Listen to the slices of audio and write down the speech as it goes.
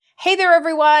Hey there,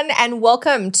 everyone, and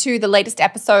welcome to the latest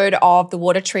episode of the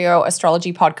Water Trio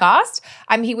Astrology Podcast.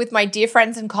 I'm here with my dear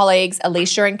friends and colleagues,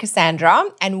 Alicia and Cassandra,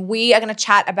 and we are going to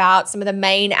chat about some of the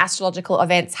main astrological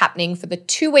events happening for the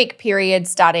 2-week period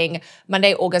starting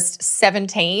Monday, August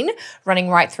 17, running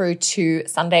right through to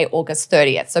Sunday, August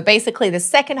 30th. So basically the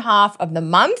second half of the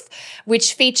month,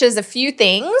 which features a few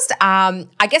things.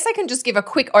 I guess I can just give a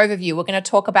quick overview. We're going to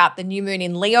talk about the new moon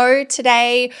in Leo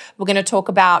today. We're going to talk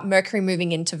about Mercury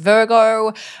moving into Virgo.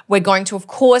 We're going to, of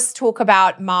course, talk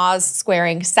about Mars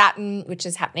squaring Saturn, which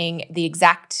is happening the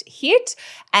exact hit.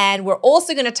 And we're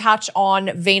also going to touch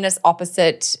on Venus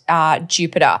opposite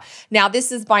Jupiter. Now,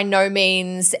 this is by no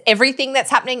means everything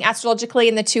that's happening astrologically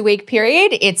in the 2-week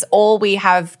period. It's all we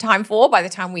have time for. By the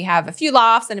time we have a few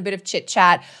laughs and a bit of chit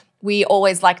chat, we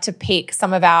always like to pick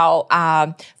some of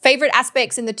our favorite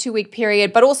aspects in the 2-week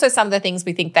period, but also some of the things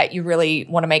we think that you really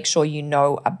want to make sure you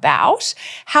know about.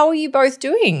 How are you both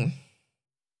doing?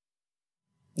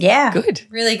 Yeah. Good.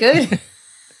 Really good.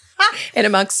 In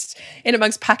amongst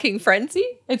packing frenzy,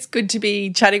 it's good to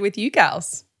be chatting with you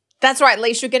gals. That's right,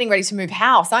 Leisha, you're getting ready to move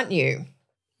house, aren't you?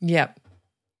 Yep.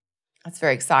 That's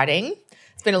very exciting.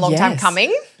 It's been a long time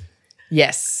coming.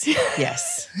 Yes.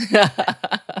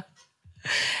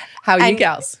 How are you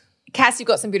gals? Cass, you've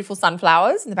got some beautiful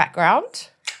sunflowers in the background.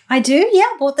 I do, yeah.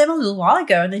 I bought them a little while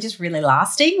ago and they're just really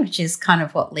lasting, which is kind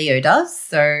of what Leo does.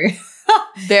 So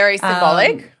Very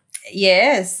symbolic.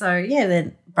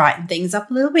 Then brighten things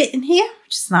up a little bit in here,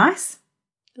 which is nice.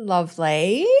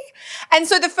 Lovely. And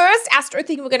so the first astro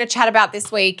thing we're going to chat about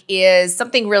this week is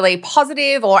something really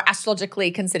positive or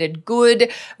astrologically considered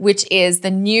good, which is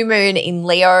the new moon in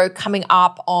Leo coming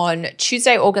up on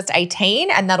Tuesday, August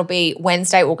 18, and that'll be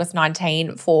Wednesday, August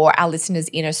 19 for our listeners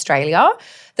in Australia.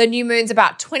 The new moon's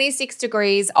about 26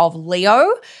 degrees of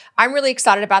Leo. I'm really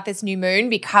excited about this new moon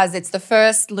because it's the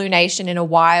first lunation in a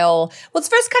while. Well, it's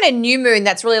the first kind of new moon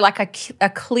that's really like a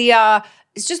clear,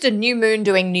 it's just a new moon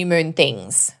doing new moon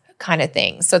things kind of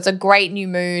thing. So it's a great new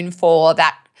moon for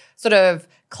that sort of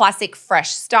classic fresh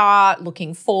start,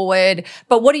 looking forward.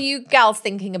 But what are you gals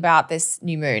thinking about this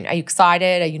new moon? Are you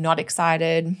excited? Are you not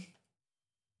excited?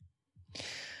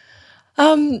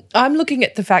 I'm looking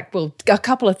at the fact, well, a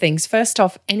couple of things. First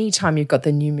off, anytime you've got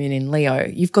the new moon in Leo,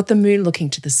 you've got the moon looking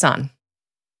to the sun.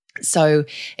 So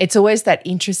it's always that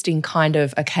interesting kind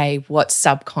of, okay, what's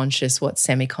subconscious, what's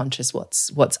semi-conscious,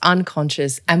 what's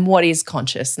unconscious, and what is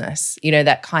consciousness? You know,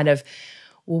 that kind of,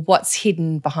 well, what's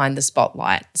hidden behind the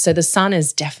spotlight? So the sun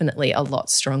is definitely a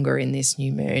lot stronger in this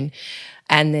new moon.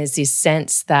 And there's this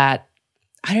sense that,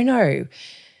 I don't know,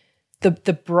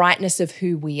 the brightness of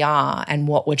who we are and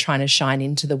what we're trying to shine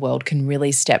into the world can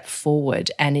really step forward,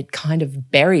 and it kind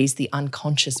of buries the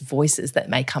unconscious voices that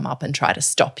may come up and try to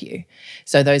stop you.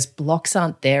 So those blocks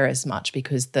aren't there as much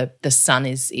because the sun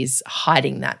is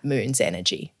hiding that moon's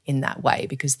energy in that way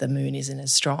because the moon isn't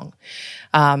as strong.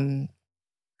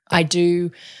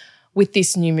 With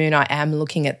this new moon, I am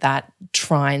looking at that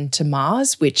trine to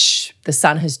Mars, which the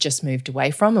sun has just moved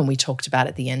away from, and we talked about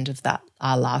at the end of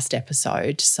our last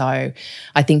episode. So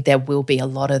I think there will be a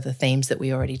lot of the themes that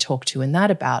we already talked to in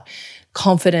that about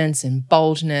confidence and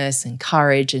boldness and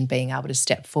courage and being able to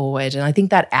step forward. And I think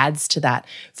that adds to that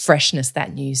freshness,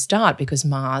 that new start, because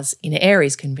Mars in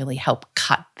Aries can really help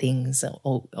cut things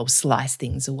or slice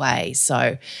things away.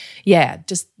 So yeah,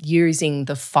 just using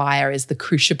the fire as the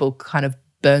crucible, kind of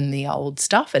burn the old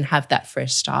stuff and have that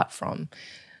fresh start from.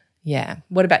 Yeah.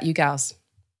 What about you gals?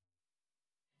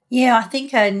 Yeah, I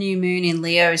think a new moon in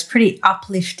Leo is pretty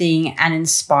uplifting and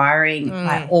inspiring,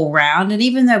 like all round. And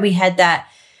even though we had that,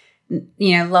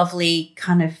 lovely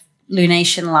kind of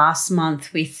lunation last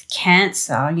month with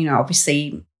Cancer,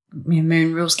 obviously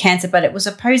moon rules Cancer, but it was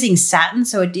opposing Saturn,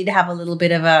 so it did have a little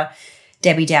bit of a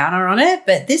Debbie Downer on it.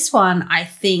 But this one, I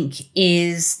think,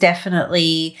 is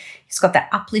definitely, it's got that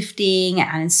uplifting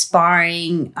and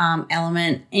inspiring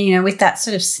element, and, with that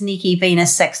sort of sneaky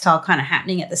Venus sextile kind of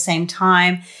happening at the same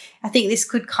time. I think this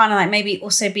could kind of like maybe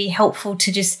also be helpful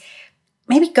to just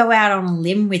maybe go out on a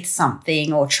limb with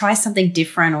something or try something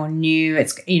different or new.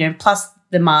 It's, plus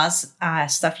the Mars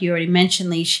stuff you already mentioned,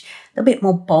 Leash, a little bit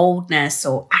more boldness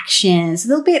or actions, a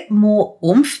little bit more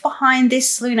oomph behind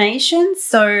this lunation.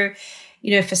 So,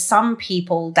 for some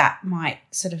people that might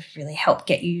sort of really help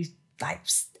get you like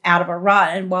out of a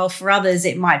rut, and while for others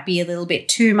it might be a little bit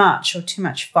too much or too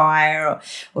much fire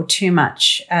or too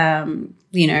much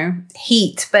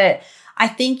heat. But I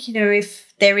think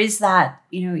if there is that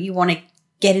you want to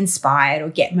get inspired or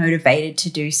get motivated to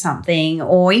do something,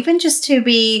 or even just to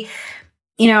be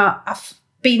I've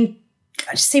been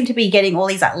I just seem to be getting all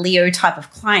these like Leo type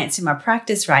of clients in my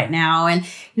practice right now. And,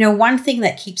 one thing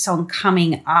that keeps on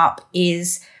coming up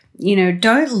is,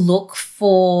 don't look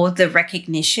for the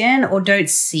recognition or don't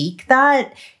seek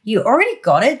that. You already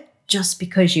got it just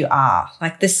because you are.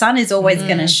 Like the sun is always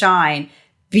going to shine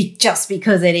just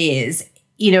because it is,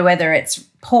 whether it's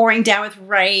pouring down with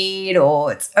rain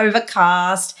or it's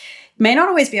overcast. You may not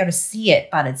always be able to see it,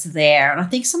 but it's there. And I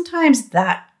think sometimes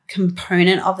that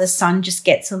component of the sun just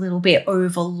gets a little bit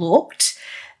overlooked.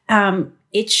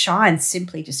 It shines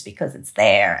simply just because it's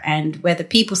there. And whether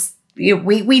people,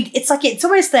 it's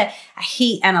almost a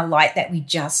heat and a light that we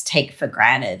just take for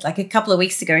granted. Like a couple of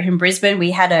weeks ago in Brisbane,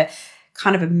 we had a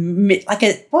kind of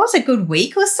a good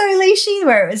week or so, Lishi,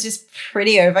 where it was just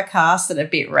pretty overcast and a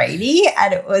bit rainy,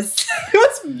 and it was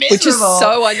miserable. Which is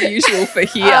so unusual for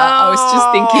here. I was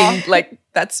just thinking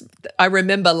I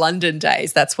remember London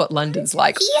days. That's what London's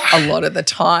like a lot of the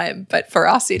time. But for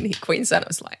us in Queensland, it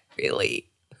was like really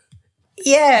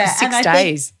 6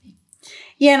 days.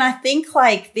 And I think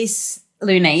like this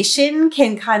lunation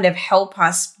can kind of help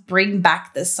us bring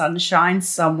back the sunshine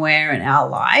somewhere in our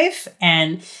life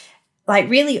and like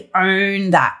really own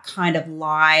that kind of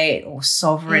light or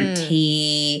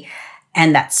sovereignty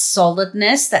and that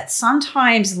solidness that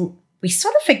sometimes we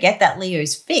sort of forget that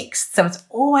Leo's fixed. So it's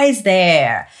always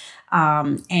there.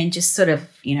 And just sort of,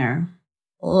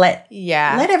 let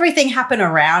everything happen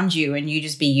around you and you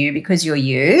just be you because you're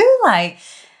you. Like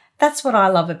that's what I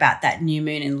love about that new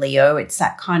moon in Leo. It's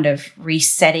that kind of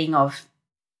resetting of,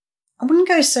 I wouldn't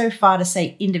go so far to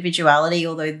say individuality,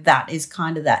 although that is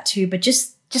kind of that too, but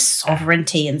just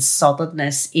sovereignty and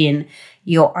solidness in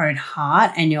your own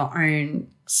heart and your own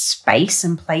space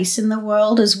and place in the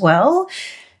world as well.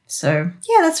 So,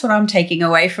 that's what I'm taking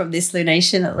away from this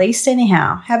lunation at least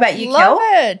anyhow. How about you, Kel?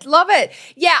 Love it.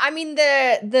 Yeah, I mean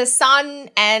the sun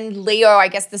and Leo, I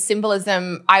guess the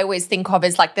symbolism I always think of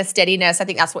is like the steadiness. I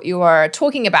think that's what you were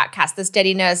talking about, Cass, the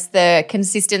steadiness, the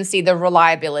consistency, the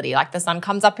reliability. Like the sun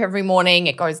comes up every morning,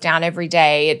 it goes down every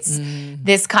day. It's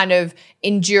this kind of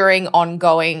enduring,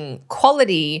 ongoing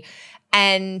quality.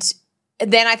 And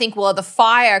then I think, the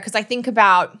fire, because I think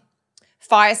about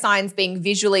fire signs being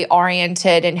visually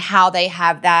oriented and how they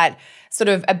have that sort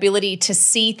of ability to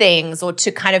see things or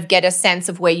to kind of get a sense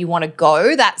of where you want to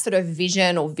go, that sort of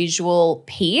vision or visual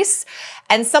piece.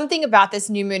 And something about this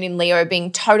new moon in Leo being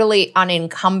totally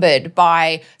unencumbered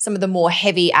by some of the more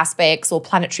heavy aspects or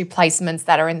planetary placements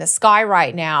that are in the sky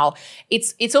right now.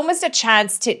 It's almost a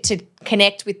chance to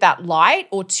connect with that light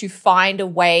or to find a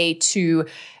way to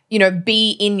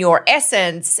be in your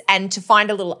essence and to find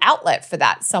a little outlet for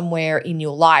that somewhere in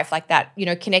your life, like that,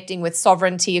 connecting with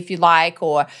sovereignty, if you like,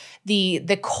 or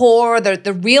the core,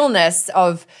 the realness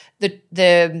of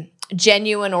the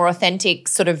genuine or authentic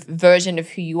sort of version of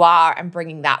who you are and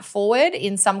bringing that forward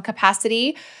in some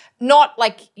capacity. Not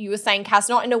like you were saying, Cass,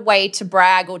 not in a way to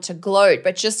brag or to gloat,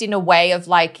 but just in a way of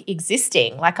like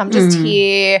existing. Like I'm just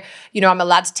here, I'm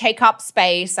allowed to take up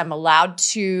space. I'm allowed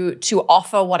to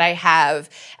offer what I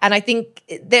have. And I think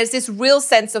there's this real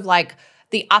sense of like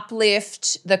the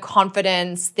uplift, the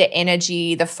confidence, the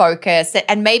energy, the focus,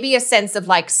 and maybe a sense of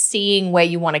like seeing where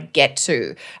you want to get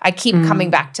to. I keep coming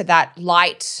back to that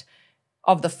light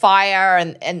of the fire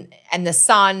and the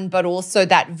sun, but also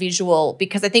that visual,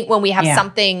 because I think when we have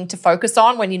something to focus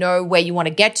on, when you know where you want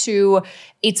to get to,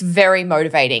 it's very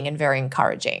motivating and very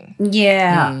encouraging.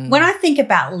 Yeah. When I think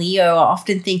about Leo, I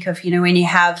often think of, when you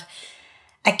have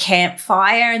a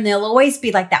campfire and there'll always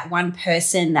be like that one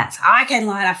person that's, I can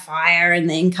light a fire, and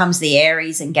then comes the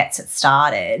Aries and gets it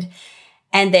started.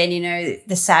 And then,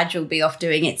 the Sag will be off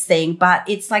doing its thing. But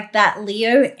it's like that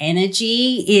Leo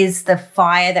energy is the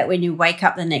fire that when you wake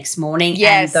up the next morning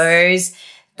and those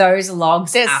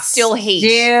logs there's are still heat.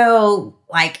 Still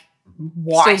like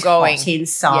white still going. hot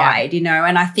inside,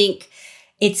 and I think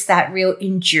it's that real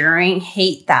enduring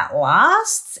heat that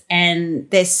lasts.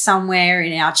 And there's somewhere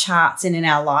in our charts and in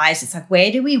our lives, it's like,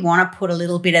 where do we want to put a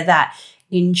little bit of that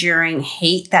enduring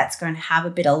heat that's going to have a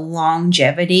bit of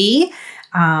longevity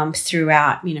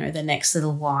throughout, the next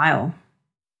little while.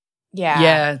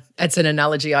 Yeah, it's an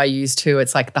analogy I use too.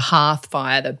 It's like the hearth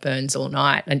fire that burns all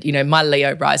night. And, my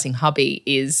Leo rising hubby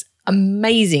is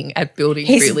amazing at building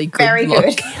really good very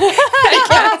good.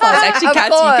 Actually,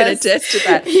 Kat, you can attest to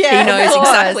that. Yeah, he knows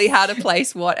exactly how to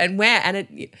place what and where. And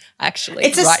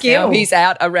it's a skill. Now he's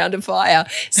out around a fire.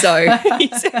 So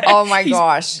oh my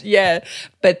gosh. Yeah.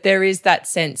 But there is that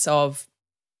sense of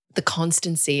the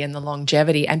constancy and the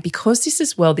longevity. And because this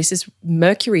is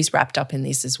Mercury's wrapped up in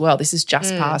this as well. This is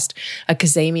just past a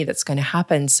cazimi that's going to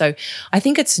happen. So I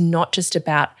think it's not just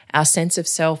about our sense of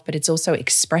self, but it's also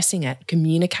expressing it,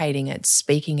 communicating it,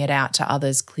 speaking it out to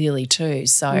others clearly too.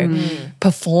 So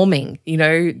performing,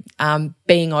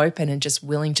 being open and just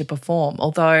willing to perform.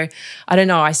 Although, I don't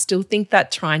know, I still think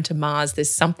that trine to Mars,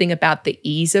 there's something about the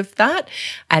ease of that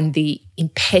and the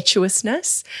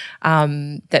impetuousness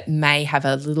that may have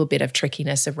a little bit of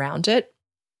trickiness around it.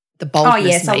 The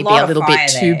boldness may be a little bit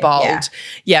too bold.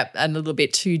 Yeah, and a little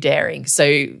bit too daring. So,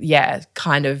 yeah,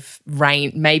 kind of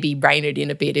rein it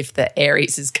in a bit if the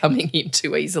Aries is coming in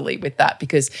too easily with that,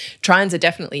 because trines are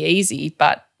definitely easy,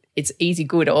 but it's easy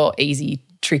good or easy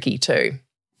tricky too.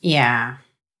 Yeah.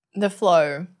 The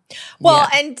flow. Well,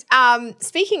 and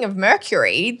speaking of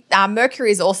Mercury,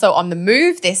 Mercury is also on the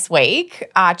move this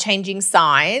week, changing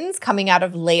signs, coming out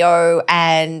of Leo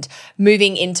and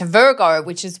moving into Virgo,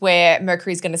 which is where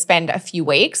Mercury is going to spend a few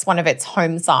weeks, one of its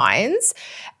home signs.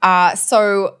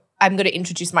 So I'm going to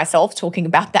introduce myself talking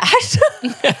about that.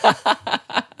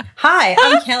 Hi,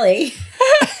 I'm Kelly.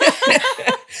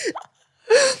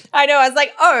 I know. I was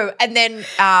like, oh, and then,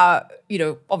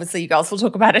 obviously you girls will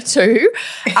talk about it too.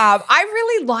 I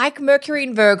really like Mercury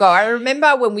in Virgo. I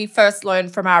remember when we first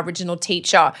learned from our original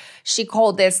teacher, she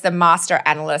called this the master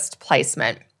analyst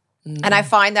placement. And I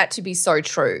find that to be so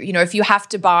true. If you have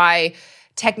to buy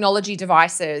technology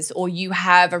devices or you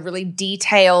have a really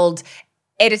detailed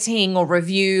editing or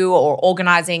review or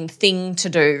organizing thing to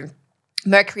do,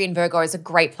 Mercury in Virgo is a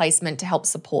great placement to help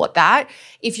support that.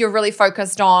 If you're really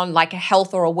focused on like a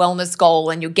health or a wellness goal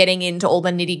and you're getting into all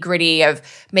the nitty-gritty of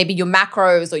maybe your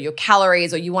macros or your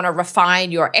calories, or you want to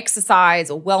refine your exercise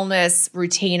or wellness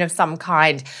routine of some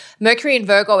kind, Mercury in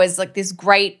Virgo is like this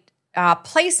great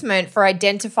placement for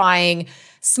identifying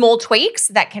small tweaks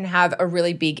that can have a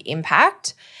really big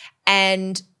impact.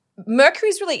 And Mercury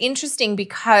is really interesting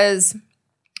because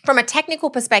from a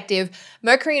technical perspective,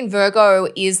 Mercury in Virgo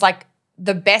is like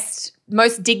the best,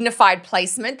 most dignified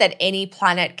placement that any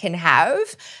planet can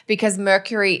have, because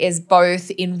Mercury is both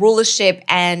in rulership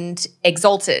and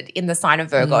exalted in the sign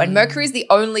of Virgo. And Mercury is the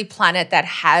only planet that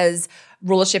has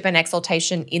rulership and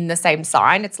exaltation in the same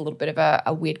sign. It's a little bit of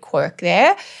a weird quirk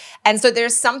there. And so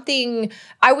there's something,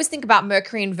 I always think about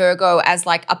Mercury in Virgo as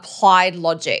like applied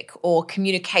logic or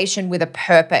communication with a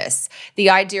purpose. The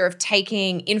idea of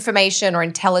taking information or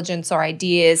intelligence or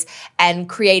ideas and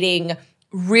creating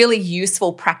really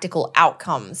useful practical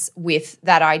outcomes with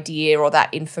that idea or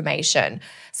that information.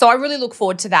 So I really look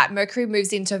forward to that. Mercury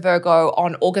moves into Virgo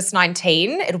on August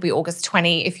 19. It'll be August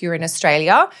 20 if you're in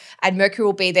Australia. And Mercury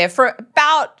will be there for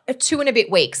about 2 and a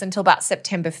bit weeks until about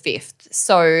September 5th.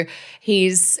 So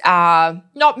he's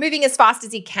not moving as fast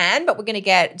as he can, but we're going to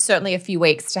get certainly a few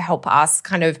weeks to help us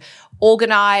kind of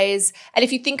organize. And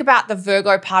if you think about the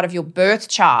Virgo part of your birth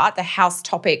chart, the house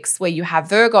topics where you have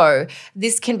Virgo,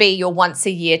 this can be your once a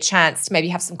year chance to maybe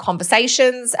have some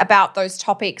conversations about those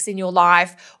topics in your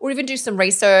life, or even do some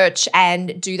research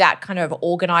and do that kind of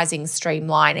organizing,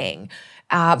 streamlining.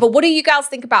 But what do you guys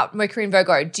think about Mercury and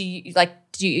Virgo? Do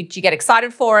you get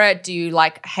excited for it? Do you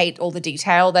hate all the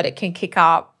detail that it can kick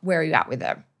up? Where are you at with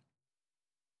it?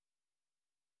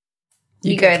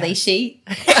 You go, Lishi.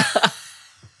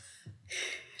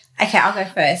 Okay, I'll go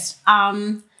first.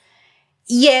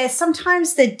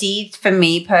 Sometimes for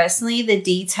me personally, the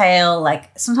detail,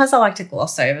 sometimes I like to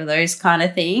gloss over those kind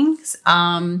of things.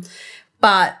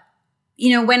 But,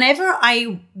 whenever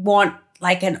I want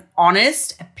an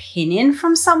honest opinion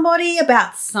from somebody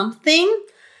about something,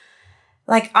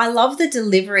 I love the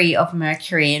delivery of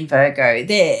Mercury and Virgo.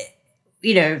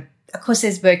 Of course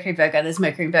there's Mercury Virgo, there's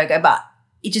Mercury and Virgo, but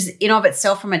it just in of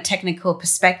itself from a technical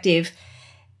perspective,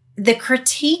 the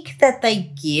critique that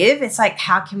they give, it's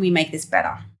how can we make this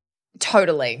better?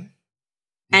 Totally.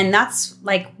 And that's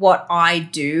what I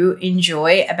do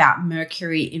enjoy about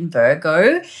Mercury in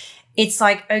Virgo. It's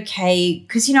okay,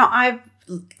 because, I've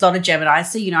a lot of Gemini,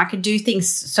 so, I can do things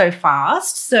so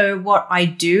fast. So what I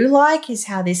do like is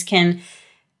how this can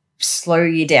slow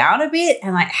you down a bit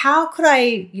and how could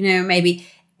I, maybe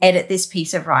edit this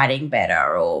piece of writing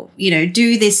better, or,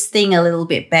 do this thing a little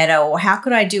bit better, or how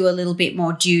could I do a little bit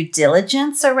more due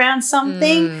diligence around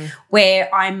something where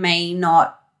I may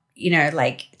not,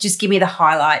 just give me the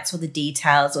highlights or the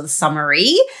details or the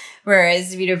summary.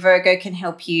 Whereas, Virgo can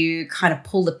help you kind of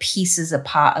pull the pieces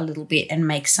apart a little bit and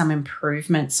make some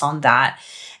improvements on that.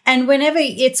 And whenever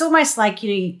it's almost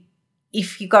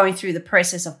if you're going through the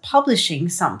process of publishing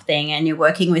something and you're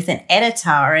working with an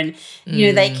editor and,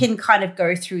 they can kind of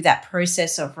go through that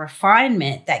process of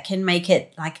refinement that can make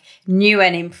it new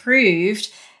and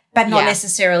improved. but not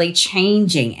necessarily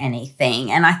changing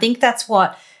anything. And I think that's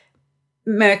what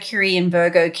Mercury and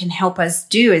Virgo can help us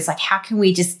do, is like, how can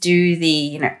we just do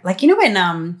the,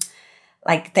 when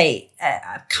like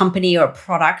a company or a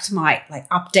product might like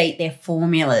update their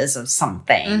formulas of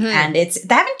something, and they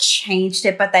haven't changed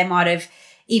it, but they might have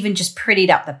even just prettied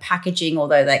up the packaging,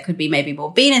 although that could be maybe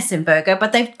more Venus and Virgo,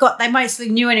 but they might see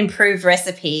a new and improved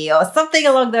recipe or something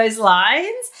along those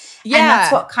lines. Yeah. And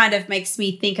that's what kind of makes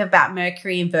me think about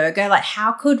Mercury and Virgo. Like,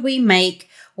 how could we make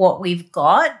what we've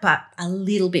got, but a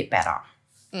little bit better?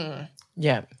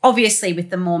 Yeah. Obviously with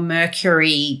the more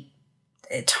Mercury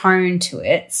tone to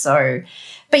it. So,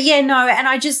 but yeah, no, and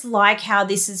I just like how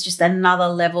this is just another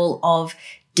level of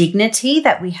dignity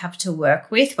that we have to work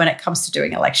with when it comes to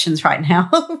doing elections right now,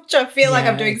 which I feel like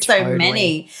I'm doing so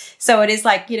many. So it is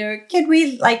like, can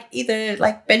we like either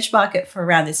like benchmark it for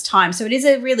around this time? So it is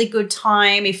a really good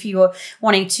time if you're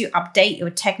wanting to update your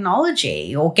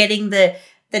technology or getting the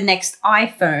next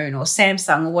iPhone or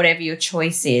Samsung or whatever your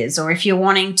choice is, or if you're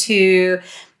wanting to,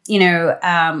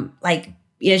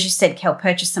 as you said, Kel,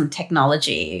 purchase some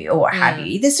technology or what have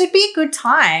you. This would be a good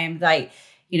time. Like,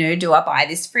 do I buy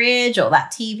this fridge or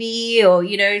that TV, or,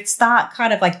 start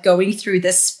kind of like going through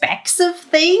the specs of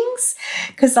things.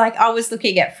 Because like I was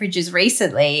looking at fridges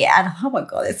recently and oh my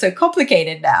God, it's so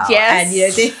complicated now.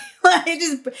 Yes. And, I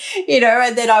just,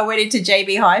 and then I went into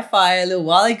JB Hi-Fi a little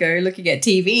while ago looking at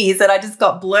TVs, and I just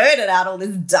got blurted out all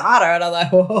this data, and I'm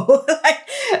like, whoa, like,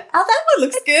 oh, that one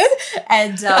looks good.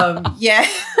 And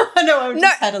I know I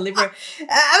just had a liberal.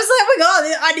 I was like, oh my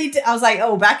God, I was like,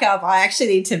 oh, back up. I actually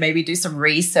need to maybe do some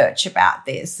research about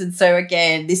this. And so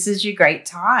again, this is your great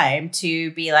time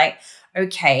to be like,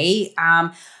 okay,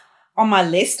 on my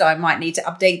list, I might need to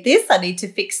update this, I need to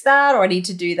fix that, or I need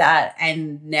to do that.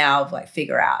 And now like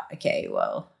figure out, okay,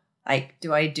 well, like,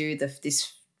 do I do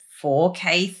this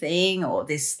 4K thing or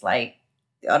this, like,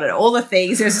 I don't know, all the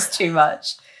things. It was just too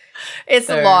much. It's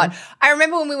a lot. I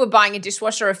remember when we were buying a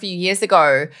dishwasher a few years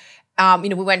ago,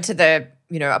 we went to the,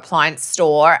 appliance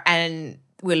store and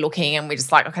we're looking and we're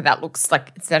just like, okay, that looks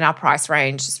like it's in our price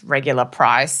range, just regular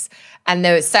price. And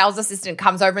the sales assistant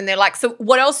comes over and they're like, so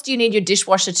what else do you need your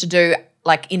dishwasher to do,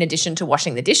 like in addition to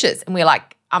washing the dishes? And we're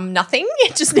like, nothing.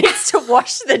 It just needs to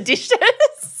wash the dishes.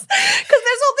 Because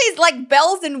there's all these like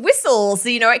bells and whistles.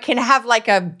 It can have like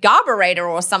a garburator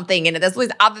or something in it. There's all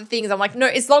these other things. I'm like, no,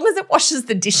 as long as it washes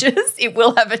the dishes, it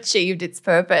will have achieved its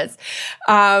purpose.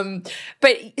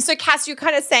 But so Cass, you're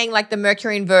kind of saying like the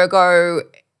Mercury and Virgo,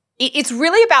 it's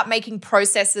really about making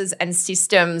processes and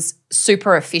systems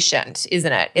super efficient,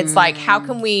 isn't it? It's like, how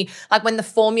can we, like when the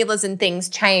formulas and things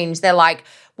change, they're like,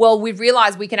 well, we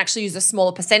realize we can actually use a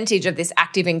smaller percentage of this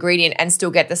active ingredient and still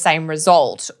get the same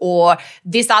result, or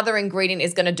this other ingredient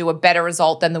is going to do a better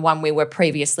result than the one we were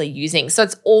previously using. So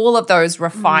it's all of those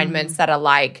refinements that are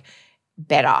like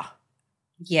better.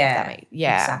 Yeah,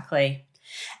 exactly.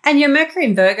 And your Mercury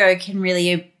and Virgo can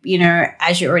really,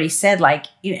 as you already said, like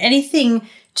anything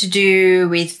to do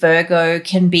with Virgo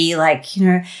can be like,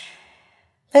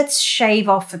 let's shave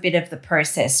off a bit of the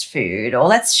processed food, or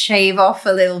let's shave off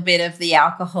a little bit of the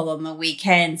alcohol on the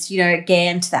weekends,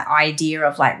 again, to that idea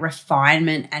of like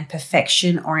refinement and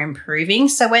perfection or improving.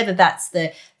 So whether that's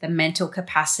the mental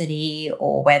capacity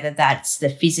or whether that's the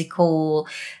physical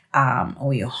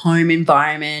or your home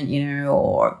environment,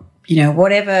 or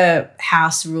whatever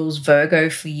house rules Virgo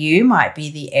for you might be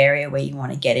the area where you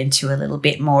want to get into a little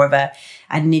bit more of a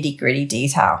nitty-gritty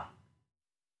detail.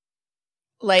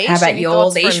 Leash, how about your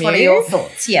Leash? What are your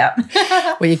thoughts? Yeah.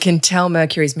 Well, you can tell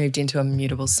Mercury's moved into a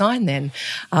mutable sign then.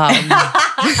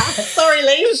 Sorry,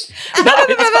 Leash.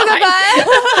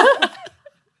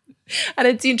 And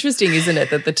it's interesting, isn't it,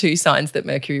 that the two signs that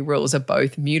Mercury rules are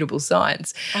both mutable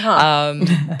signs.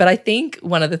 But I think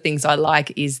one of the things I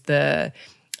like is I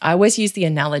always use the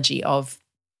analogy of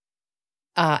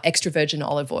extra virgin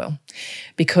olive oil,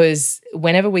 because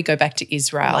whenever we go back to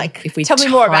Israel, like, if we tell me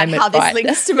more about how this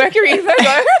links to Mercury and Virgo.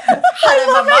 I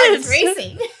love it.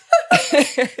 Racing.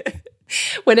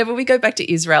 Whenever we go back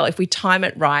to Israel, if we time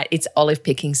it right, it's olive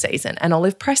picking season and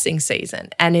olive pressing season.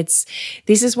 And this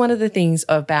is one of the things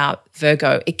about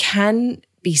Virgo. It can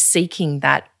be seeking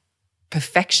that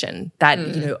perfection, that,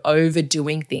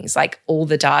 overdoing things, like all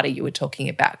the data you were talking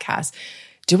about, Cass.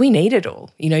 Do we need it all?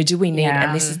 Do we need,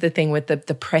 and this is the thing with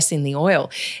the pressing the oil.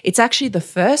 It's actually the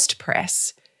first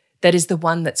press that is the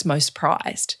one that's most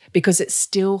prized, because it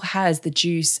still has the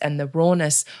juice and the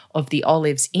rawness of the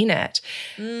olives in it.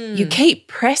 You keep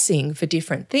pressing for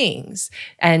different things.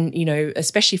 And,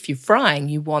 especially if you're frying,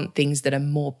 you want things that are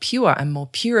more pure and more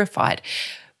purified.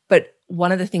 But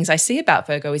one of the things I see about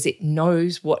Virgo is it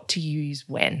knows what to use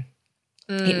when.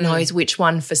 It knows which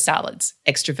one for salads,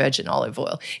 extra virgin olive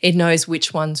oil. It knows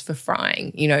which ones for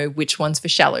frying, which ones for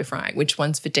shallow frying, which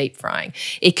ones for deep frying.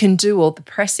 It can do all the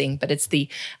pressing, but it's the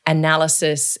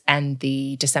analysis and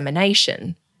the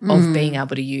dissemination of being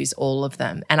able to use all of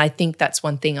them. And I think that's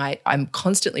one thing I'm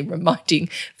constantly reminding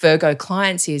Virgo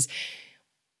clients is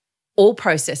all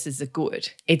processes are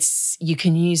good. You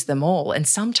can use them all. And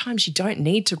sometimes you don't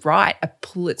need to write a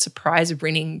Pulitzer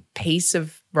Prize-winning piece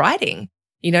of writing.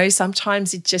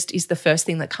 Sometimes it just is the first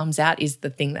thing that comes out is the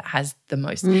thing that has the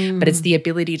most. But it's the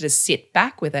ability to sit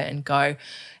back with it and go,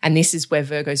 and this is where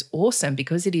Virgo's awesome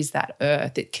because it is that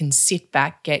earth. It can sit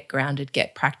back, get grounded,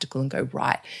 get practical and go,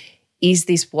 right, is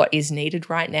this what is needed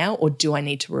right now, or do I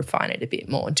need to refine it a bit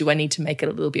more? Do I need to make it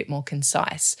a little bit more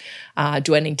concise?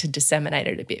 Do I need to disseminate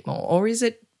it a bit more? Or is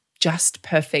it just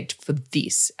perfect for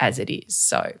this as it is?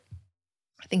 So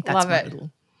I think that's my little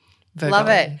Virgo. Love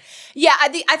it. Yeah, I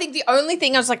think the only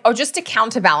thing I was like, just to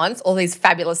counterbalance all these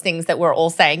fabulous things that we're all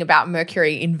saying about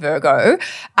Mercury in Virgo,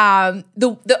 I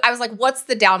was like, what's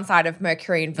the downside of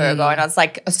Mercury in Virgo? And I was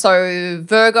like, so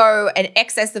Virgo, an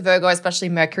excess of Virgo, especially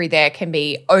Mercury there, can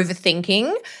be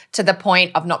overthinking to the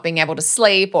point of not being able to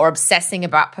sleep or obsessing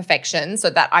about perfection. So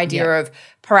that idea of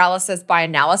paralysis by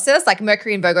analysis, like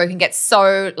Mercury and Virgo can get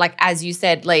so, like, as you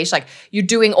said, Leash, like you're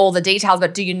doing all the details,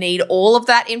 but do you need all of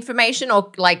that information,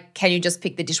 or like can you just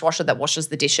pick the dishwasher that washes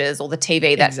the dishes or the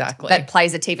TV that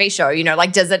plays a TV show?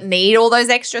 Like does it need all those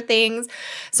extra things?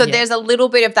 So there's a little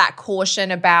bit of that caution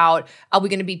about, are we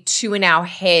going to be too in our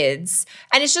heads?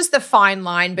 And it's just the fine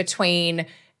line between,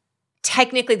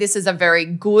 technically this is a very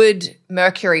good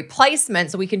Mercury placement,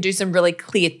 so we can do some really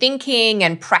clear thinking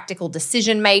and practical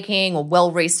decision making or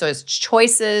well-researched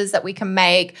choices that we can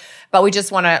make, but we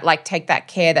just want to like take that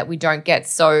care that we don't get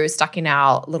so stuck in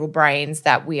our little brains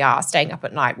that we are staying up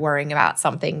at night worrying about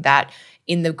something that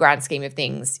in the grand scheme of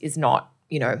things is not,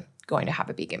 going to have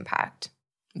a big impact.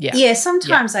 Yeah,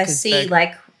 sometimes I see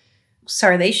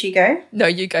sorry, Leash, you go. No,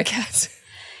 you go, Kat.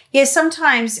 Yeah,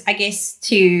 sometimes I guess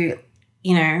to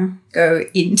go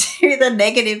into the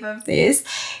negative of this.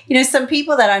 Some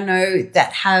people that I know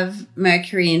that have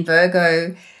Mercury in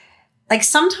Virgo, like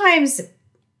sometimes,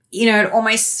 it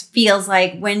almost feels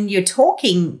like when you're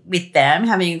talking with them,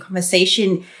 having a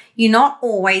conversation, you're not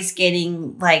always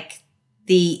getting like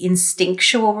the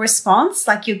instinctual response.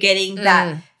 Like you're getting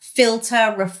that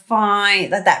filter,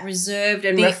 refined, that reserved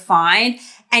and refined.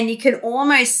 And you can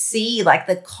almost see like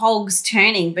the cogs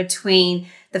turning between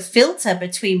the filter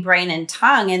between brain and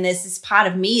tongue. And there's this part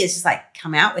of me is just like,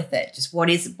 come out with it. Just what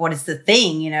is the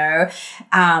thing,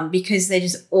 because they're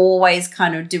just always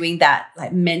kind of doing that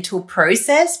like mental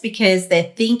process because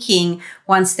they're thinking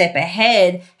one step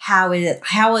ahead. How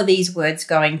are these words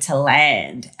going to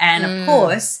land? And of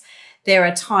course, there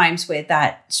are times where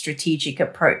that strategic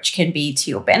approach can be to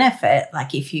your benefit.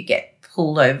 Like if you get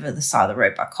pulled over the side of the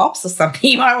road by cops or something,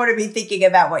 you might want to be thinking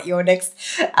about what your next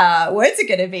words are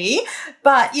going to be.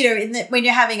 But, when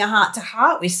you're having a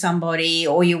heart-to-heart with somebody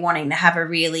or you're wanting to have a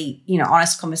really,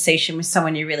 honest conversation with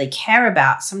someone you really care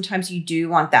about, sometimes you do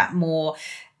want that more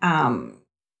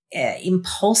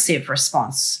impulsive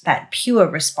response, that pure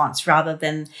response rather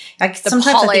than like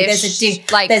sometimes polished, I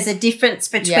think there's a difference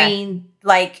between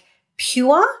like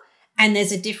pure and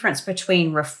there's a difference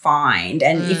between refined.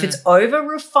 And if it's over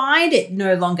refined, it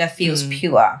no longer feels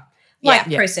pure.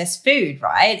 Like processed food,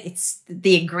 right? It's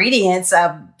the ingredients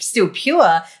are still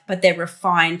pure, but they're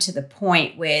refined to the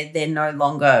point where they're no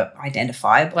longer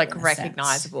identifiable. Like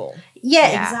recognizable.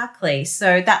 Yeah, exactly.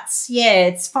 So that's,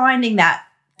 it's finding that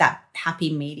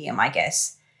happy medium, I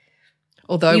guess.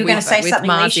 Although you were going to say something,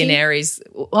 Mars in Aries,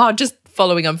 just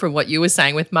following on from what you were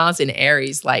saying with Mars in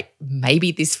Aries, like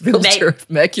maybe this filter of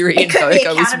Mercury in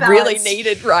Virgo is really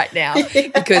needed right now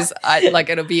because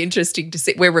it'll be interesting to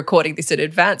see. We're recording this in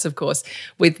advance, of course,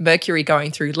 with Mercury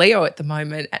going through Leo at the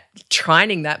moment,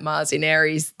 trining that Mars in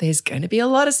Aries. There's going to be a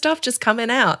lot of stuff just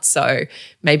coming out. So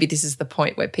maybe this is the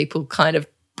point where people kind of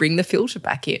bring the filter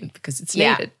back in because it's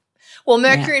needed. Well,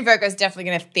 Mercury in Virgo is definitely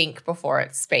going to think before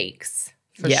it speaks.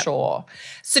 For sure.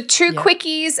 So two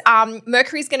quickies.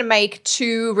 Mercury's going to make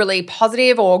two really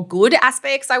positive or good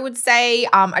aspects, I would say.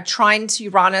 A trine to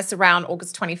Uranus around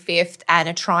August 25th and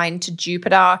a trine to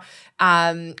Jupiter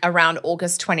around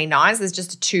August 29th. So there's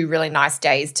just two really nice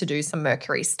days to do some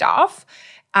Mercury stuff.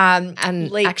 And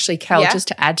actually, Cal, just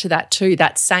to add to that too,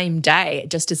 that same day,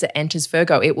 just as it enters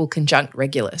Virgo, it will conjunct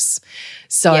Regulus.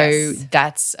 So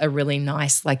that's a really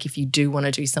nice, like if you do want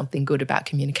to do something good about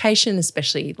communication,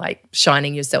 especially like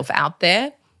shining yourself out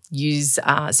there, use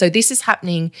so this is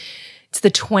happening, it's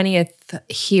the 20th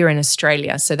here in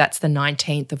Australia. So that's the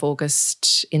 19th of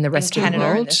August in the rest of the world.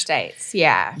 Canada and the States,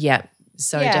 yeah. Yeah.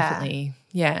 So definitely,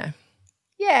 yeah.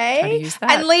 Yay. Try to use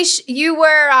that. And Leash, you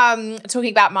were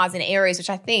talking about Mars in Aries, which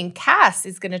I think Cass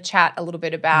is going to chat a little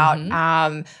bit about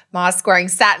Mars squaring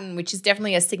Saturn, which is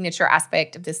definitely a signature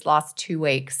aspect of this last 2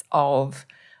 weeks of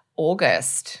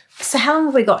August. So how long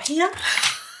have we got here?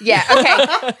 Yeah,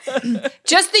 okay.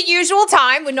 Just the usual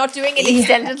time. We're not doing an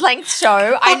extended length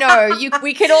show. I know.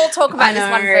 We could all talk about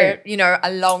this one for,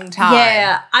 a long time.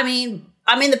 Yeah. I mean,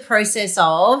 I'm in the process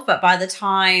of, but by the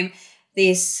time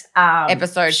this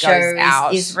episode goes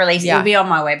out is released, it'll be on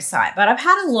my website. But I've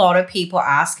had a lot of people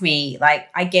ask me, like,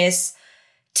 I guess,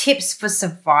 tips for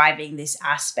surviving this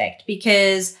aspect,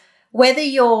 because whether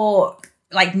you're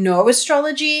like know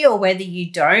astrology or whether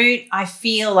you don't, I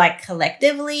feel like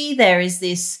collectively there is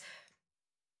this,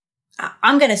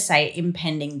 I'm going to say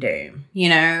impending doom,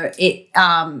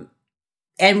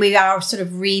 and we are sort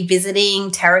of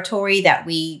revisiting territory that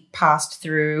we passed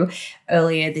through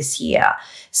earlier this year.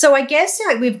 So I guess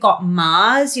we've got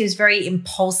Mars, who's very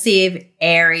impulsive,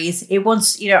 Aries. It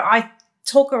wants, I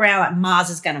talk around like Mars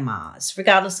is going to Mars,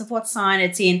 regardless of what sign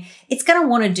it's in. It's going to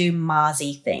want to do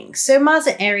Marsy things. So Mars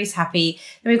and Aries happy.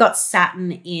 Then we've got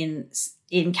Saturn in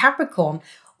Capricorn,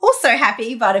 also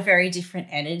happy, but a very different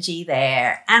energy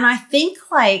there. And I think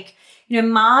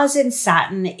Mars and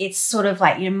Saturn, it's sort of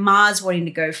like, Mars wanting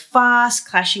to go fast,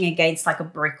 clashing against like a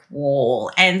brick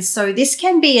wall. And so this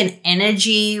can be an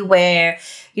energy where,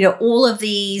 all of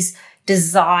these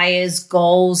desires,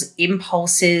 goals,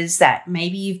 impulses that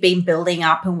maybe you've been building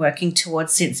up and working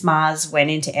towards since Mars went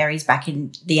into Aries back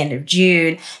in the end of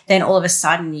June, then all of a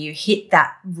sudden you hit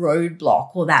that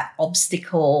roadblock or that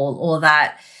obstacle or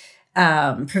that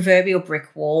proverbial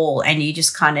brick wall, and you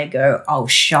just kind of go, oh,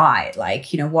 shite,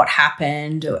 what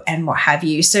happened and what have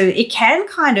you. So it can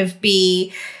kind of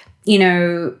be,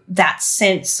 that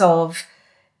sense of,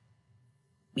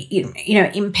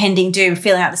 impending doom,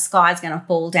 feeling like the sky's going to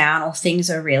fall down or things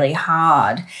are really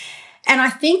hard. And I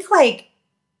think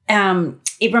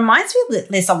it reminds me that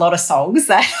there's a lot of songs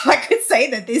that I could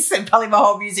say that this and probably my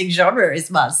whole music genre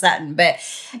is Mars Saturn. But,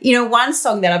 one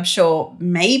song that I'm sure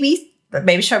maybe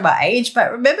show my age, but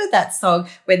remember that song,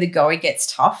 when the going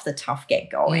gets tough, the tough get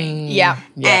going. Yeah.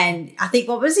 And I think,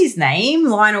 what was his name?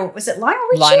 Was it Lionel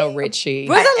Richie? Lionel Richie.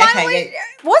 Was it Lionel Richie?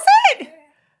 Was it?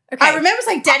 Okay. I remember it's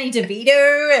like Danny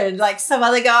DeVito and like some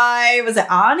other guy. Was it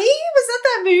Arnie? Was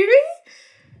that movie?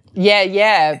 Yeah.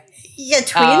 Yeah,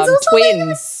 twins or something?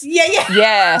 Twins.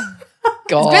 Yeah.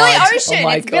 God. It's Billy Ocean. Oh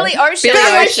my It's God. Billy Ocean.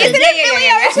 Billy Ocean. Isn't it Billy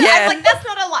Ocean? Yeah. I was like, that's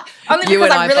not a lie. Only You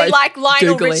because and I I really both like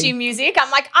Lionel Googling. Richie music. I'm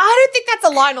like, I don't think that's a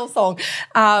Lionel song.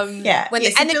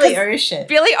 It's Billy Ocean.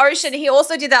 Billy Ocean, he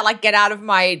also did that like Get Out of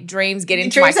My Dreams, Get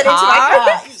Into My Dreams Car.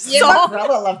 That Into My Car. Yeah, my song.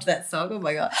 brother loved that song. Oh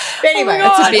my God. But anyway,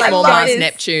 God. It's a bit I more love Mars this.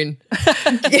 Neptune.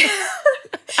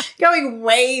 Going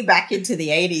way back into the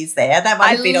 80s there. That might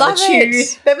have I been on love the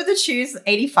Choose. it. Remember the Choose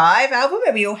 85 album?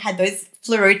 And we all had those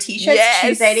fluoro t-shirts, Yes.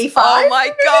 Choose 85. Oh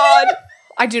my God.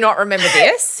 I do not remember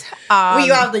this.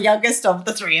 We are the youngest of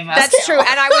the three of us. That's true. And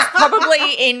I was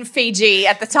probably in Fiji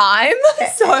at the time.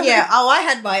 So Yeah. Oh, I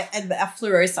had my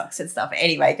fluoro socks and stuff.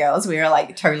 Anyway, girls, we were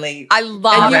like totally. I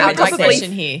love And you our were probably-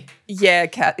 conversation here. Yeah,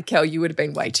 Kel, you would have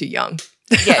been way too young.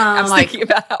 Yeah, I'm I'm like, thinking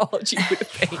about how old you would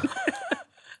have been.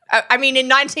 I mean, in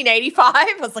 1985,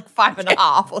 I was like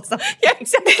 5.5 or something. Yeah,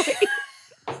 exactly.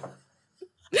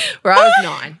 Where I was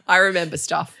 9. I remember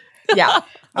stuff. Yeah.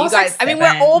 You was guys, like I mean,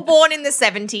 7. we're all born in the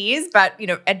 70s, but,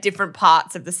 at different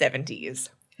parts of the 70s.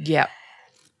 Yeah.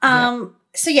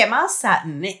 So yeah, Mars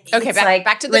Saturn. Okay,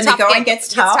 back to the when tough the going get- gets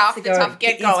tough, the tough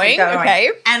get going. Okay.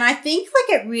 And I think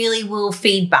it really will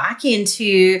feed back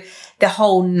into the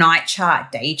whole night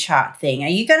chart, day chart thing. Are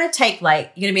you going to take you're going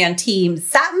to be on Team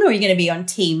Saturn or are you going to be on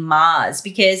Team Mars?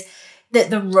 Because the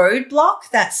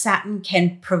roadblock that Saturn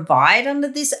can provide under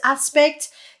this aspect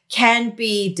can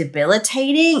be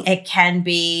debilitating. It can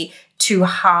be too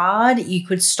hard. You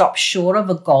could stop short of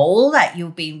a goal that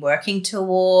you've been working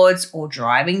towards or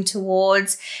driving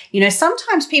towards.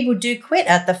 Sometimes people do quit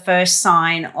at the first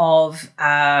sign of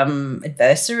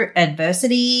adversity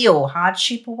or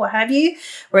hardship or what have you,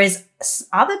 whereas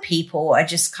other people are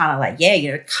just kind of like,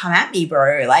 come at me,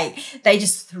 bro. They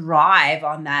just thrive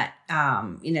on that,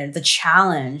 the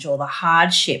challenge or the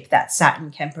hardship that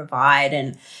Saturn can provide.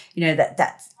 And,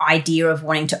 that idea of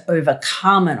wanting to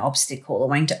overcome an obstacle or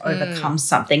wanting to overcome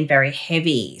something very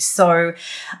heavy. So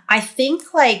I think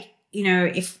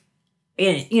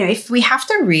if we have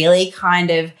to really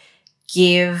kind of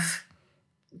give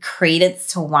credence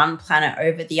to one planet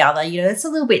over the other, it's a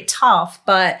little bit tough,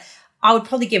 but I would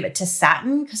probably give it to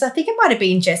Saturn, because I think it might have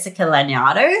been Jessica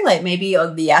Lanyardo, like maybe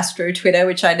on the Astro Twitter,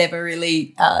 which I never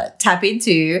really tap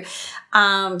into,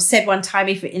 said one time,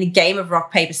 if in a game of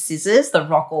rock, paper, scissors, the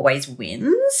rock always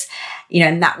wins,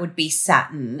 and that would be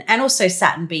Saturn. And also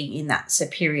Saturn being in that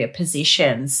superior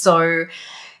position. So,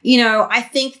 I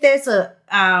think there's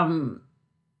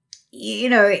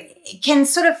it can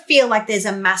sort of feel like there's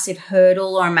a massive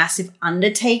hurdle or a massive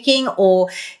undertaking or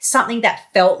something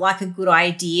that felt like a good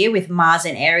idea with Mars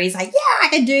and Aries, like, yeah, I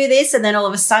can do this. And then all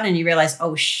of a sudden you realize,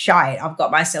 oh, shite, I've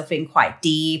got myself in quite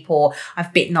deep, or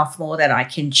I've bitten off more than I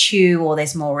can chew, or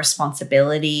there's more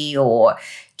responsibility or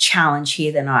challenge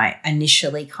here than I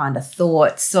initially kind of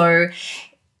thought. So,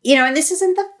 and this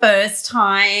isn't the first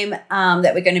time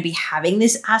that we're going to be having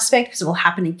this aspect, because it will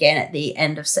happen again at the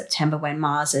end of September when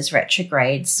Mars is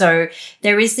retrograde. So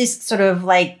there is this sort of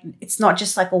like, it's not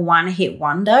just like a one-hit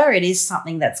wonder. It is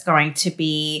something that's going to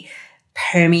be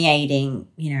permeating,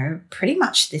 pretty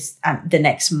much this the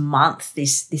next month,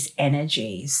 this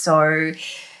energy. So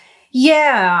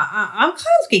yeah, I'm kind of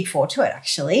looking forward to it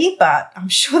actually, but I'm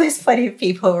sure there's plenty of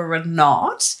people who are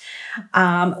not.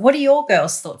 What are your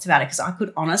girls' thoughts about it? Because I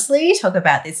could honestly talk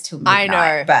about this till midnight.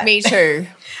 I know, but me too.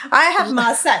 I have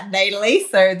Mars Saturn natally,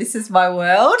 so this is my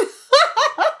world.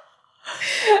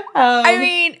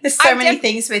 There's so many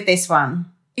things with this one.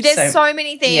 There's so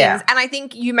many things. Yeah. And I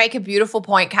think you make a beautiful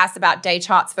point, Cass, about day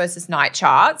charts versus night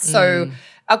charts. So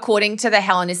according to the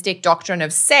Hellenistic doctrine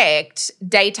of sect,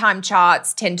 daytime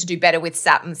charts tend to do better with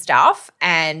Saturn stuff,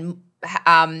 and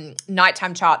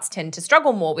nighttime charts tend to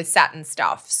struggle more with Saturn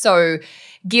stuff. So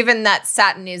given that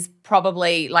Saturn is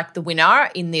probably like the winner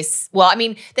in this,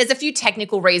 there's a few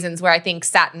technical reasons where I think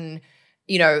Saturn,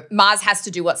 Mars has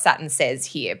to do what Saturn says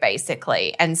here,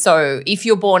 basically. And so if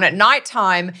you're born at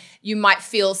nighttime, you might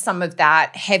feel some of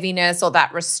that heaviness or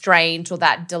that restraint or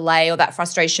that delay or that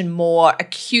frustration more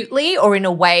acutely, or in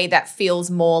a way that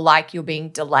feels more like you're being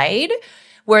delayed.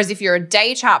 Whereas if you're a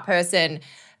day chart person,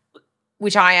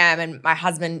 which I am and my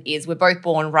husband is, we're both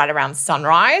born right around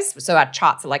sunrise. So our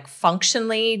charts are like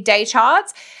functionally day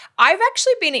charts. I've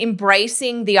actually been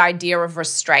embracing the idea of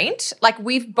restraint. Like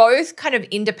we've both kind of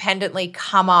independently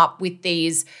come up with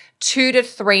these 2 to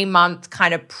 3 month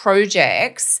kind of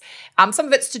projects. Some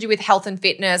of it's to do with health and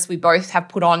fitness. We both have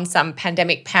put on some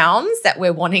pandemic pounds that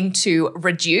we're wanting to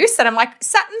reduce. And I'm like,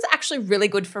 Saturn's actually really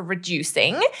good for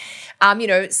reducing.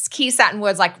 Key Saturn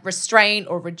words like restraint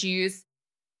or reduce.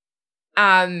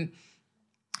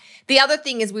 The other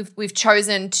thing is we've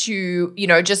chosen to,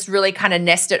 just really kind of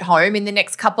nest at home in the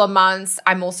next couple of months.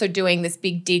 I'm also doing this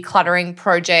big decluttering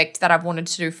project that I've wanted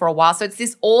to do for a while. So it's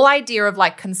this all idea of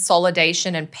like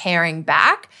consolidation and paring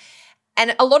back.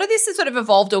 And a lot of this has sort of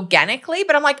evolved organically,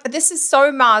 but I'm like, this is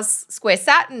so Mars square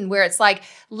Saturn, where it's like,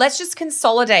 let's just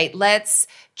consolidate. Let's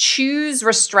choose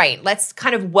restraint. Let's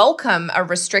kind of welcome a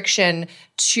restriction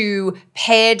to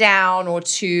pare down or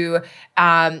to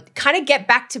kind of get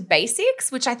back to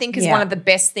basics, which I think is one of the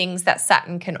best things that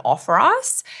Saturn can offer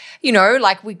us.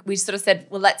 Like we sort of said,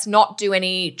 well, let's not do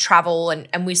any travel,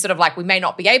 and we sort of like, we may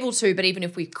not be able to, but even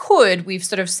if we could, we've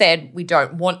sort of said we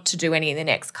don't want to do any in the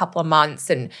next couple of months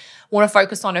and want to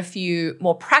focus on a few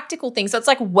more practical things. So it's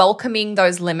like welcoming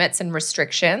those limits and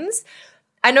restrictions.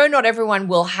 I know not everyone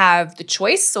will have the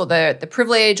choice or the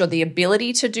privilege or the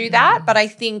ability to do that, but I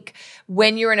think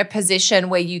when you're in a position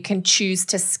where you can choose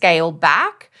to scale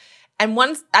back, and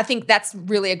I think that's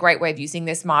really a great way of using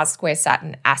this Mars square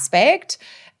Saturn aspect.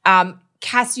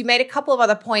 Cass, you made a couple of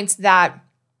other points that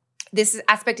this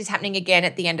aspect is happening again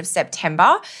at the end of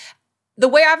September. The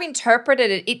way I've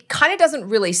interpreted it, it kind of doesn't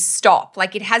really stop.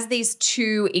 Like it has these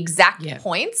two exact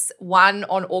points, one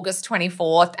on August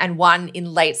 24th and one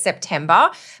in late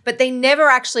September, but they never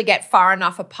actually get far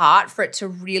enough apart for it to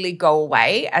really go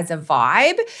away as a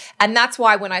vibe. And that's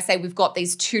why when I say we've got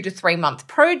these 2 to 3 month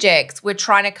projects, we're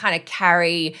trying to kind of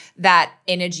carry that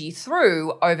energy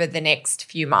through over the next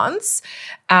few months.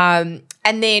 And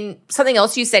then something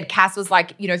else you said, Cass, was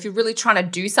like, if you're really trying to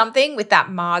do something with that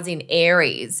Mars in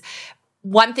Aries,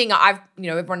 one thing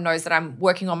everyone knows that I'm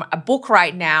working on a book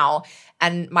right now,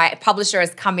 and my publisher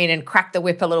has come in and cracked the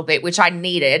whip a little bit, which I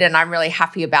needed, and I'm really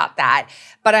happy about that.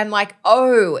 But I'm like,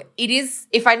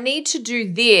 if I need to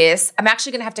do this, I'm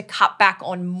actually going to have to cut back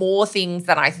on more things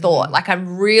than I thought. Like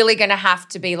I'm really going to have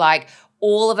to be like,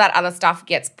 all of that other stuff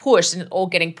gets pushed, and it's all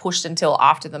getting pushed until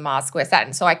after the Mars square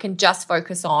Saturn. So I can just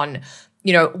focus on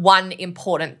one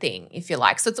important thing, if you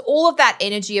like. So it's all of that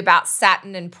energy about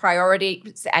Saturn and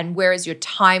priorities and where is your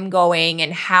time going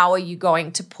and how are you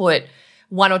going to put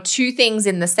 1 or 2 things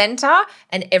in the center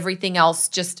and everything else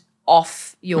just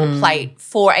off your plate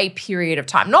for a period of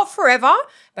time. Not forever,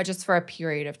 but just for a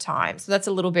period of time. So that's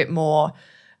a little bit more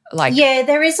like. Yeah,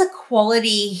 there is a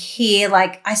quality here.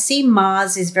 Like I see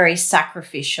Mars is very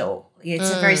sacrificial.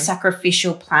 It's a very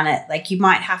sacrificial planet. Like you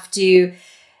might have to,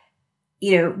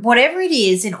 whatever it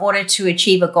is, in order to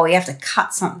achieve a goal, you have to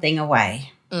cut something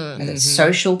away. Whether it's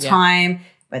social time,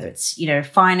 whether it's,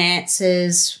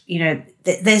 finances,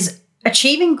 there's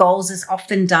achieving goals is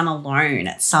often done alone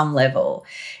at some level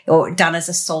or done as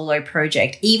a solo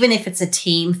project. Even if it's a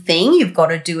team thing, you've got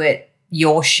to do it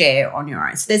your share on your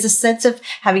own. So there's a sense of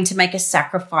having to make a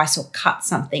sacrifice or cut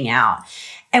something out.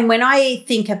 And when I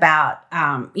think about,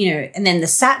 and then the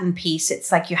Saturn piece,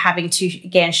 it's like you're having to,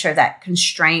 again, show that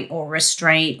constraint or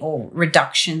restraint or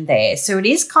reduction there. So it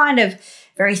is kind of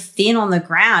very thin on the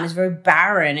ground. It's very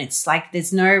barren. It's like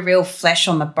there's no real flesh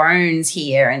on the bones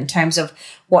here in terms of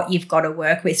what you've got to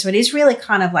work with. So it is really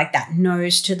kind of like that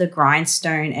nose to the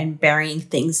grindstone and burying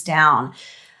things down.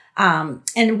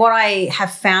 And what I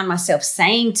have found myself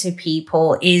saying to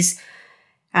people is,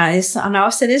 I know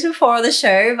I've said this before on the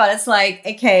show, but it's like,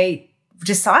 okay,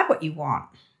 decide what you want.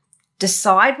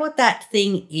 Decide what that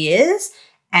thing is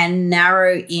and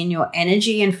narrow in your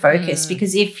energy and focus.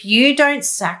 Because if you don't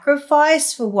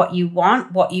sacrifice for what you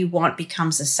want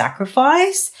becomes a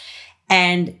sacrifice.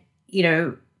 And,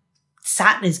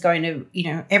 Saturn is going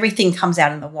to, everything comes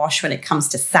out in the wash when it comes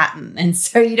to Saturn. And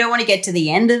so you don't want to get to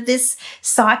the end of this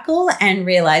cycle and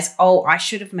realize, oh, I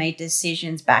should have made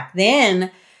decisions back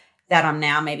then that I'm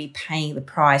now maybe paying the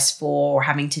price for or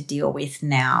having to deal with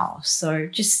now. So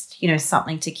just,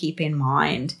 something to keep in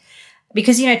mind.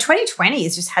 Because, 2020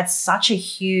 has just had such a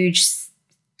huge,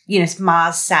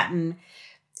 Mars, Saturn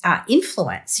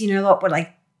influence.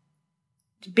 Like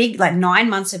big, like 9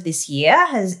 months of this year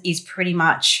is pretty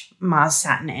much Mars,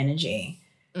 Saturn energy.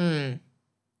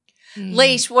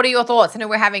 Leash, what are your thoughts? I know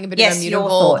we're having a bit of a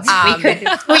mutable we could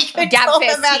gab talk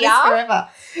fest about this forever.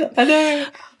 I know.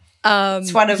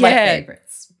 It's one of my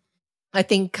favorites. I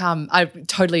think I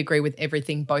totally agree with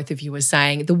everything both of you are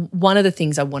saying. One of the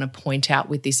things I want to point out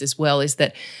with this as well is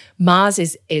that Mars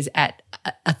is at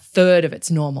a third of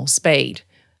its normal speed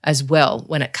as well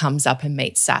when it comes up and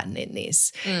meets Saturn in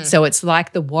this. So it's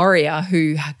like the warrior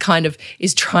who kind of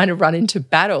is trying to run into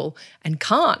battle and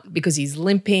can't because he's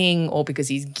limping or because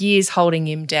his gear's holding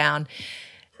him down.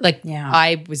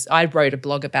 I wrote a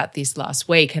blog about this last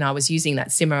week and I was using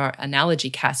that similar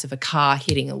analogy, Cass, of a car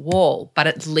hitting a wall, but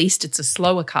at least it's a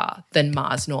slower car than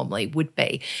Mars normally would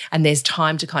be. And there's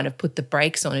time to kind of put the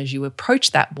brakes on as you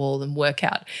approach that wall and work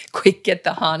out, quick, get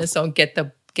the harness on, get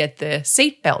the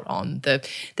seatbelt on, the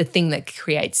thing that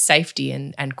creates safety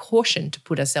and caution to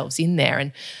put ourselves in there.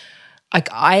 And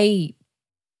I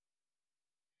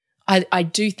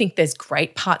do think there's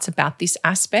great parts about this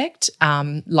aspect,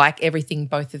 like everything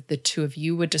both of the two of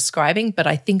you were describing, but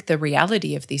I think the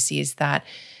reality of this is that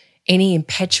any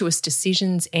impetuous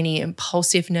decisions, any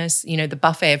impulsiveness, the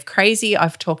buffet of crazy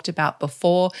I've talked about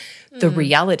before, the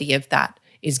reality of that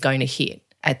is going to hit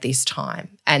at this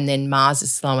time. And then Mars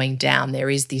is slowing down. There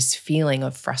is this feeling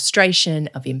of frustration,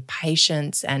 of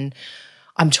impatience, and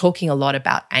I'm talking a lot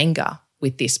about anger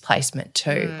with this placement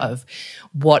too, of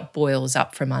what boils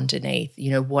up from underneath.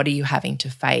 What are you having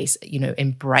to face?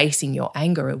 Embracing your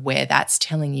anger, where that's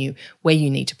telling you where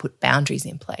you need to put boundaries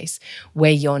in place,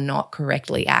 where you're not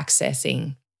correctly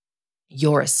accessing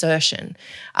your assertion,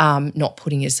 not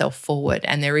putting yourself forward.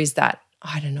 And there is that,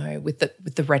 I don't know, with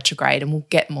the retrograde, and we'll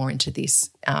get more into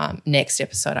this next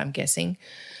episode, I'm guessing.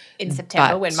 In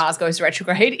September, when Mars goes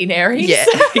retrograde in Aries. Yeah,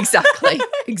 exactly.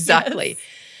 Yes.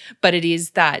 But it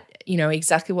is that,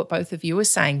 exactly what both of you are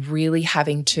saying, really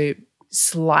having to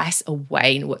slice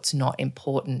away what's not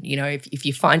important. If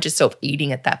you find yourself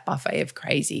eating at that buffet of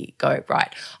crazy, go,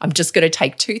 right, I'm just going to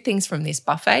take two things from this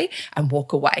buffet and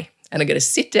walk away. And I'm going to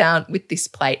sit down with this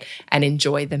plate and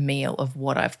enjoy the meal of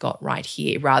what I've got right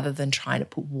here, rather than trying to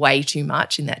put way too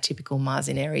much in that typical Mars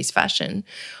in Aries fashion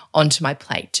onto my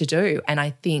plate to do. And I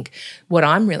think what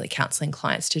I'm really counseling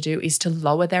clients to do is to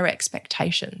lower their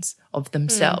expectations of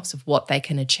themselves, of what they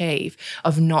can achieve,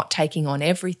 of not taking on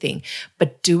everything,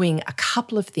 but doing a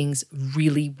couple of things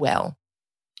really well,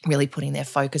 really putting their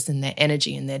focus and their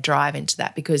energy and their drive into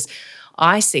that. Because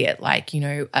I see it like,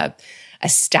 a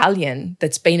stallion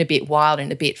that's been a bit wild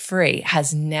and a bit free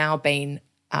has now been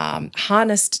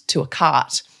harnessed to a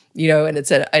cart, and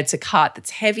it's a cart that's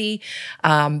heavy,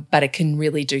 but it can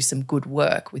really do some good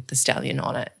work with the stallion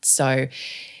on it. So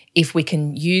if we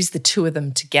can use the two of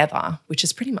them together, which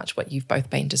is pretty much what you've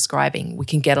both been describing, we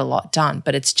can get a lot done.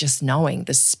 But it's just knowing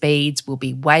the speeds will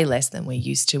be way less than we're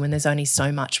used to, and there's only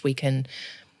so much we can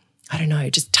I don't know,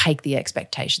 just take the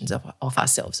expectations of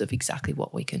ourselves of exactly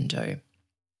what we can do.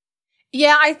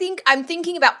 Yeah, I think I'm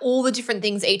thinking about all the different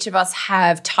things each of us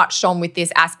have touched on with this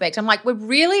aspect. I'm like, we're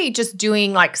really just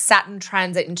doing like Saturn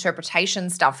transit interpretation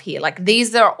stuff here. Like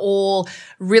these are all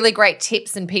really great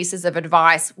tips and pieces of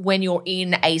advice when you're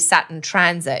in a Saturn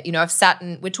transit. You know, if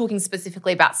Saturn, we're talking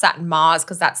specifically about Saturn Mars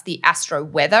because that's the astro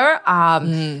weather,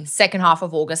 second half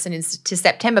of August and into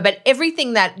September. But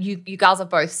everything that you girls have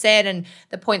both said and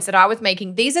the points that I was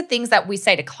making, these are things that we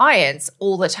say to clients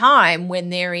all the time when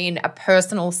they're in a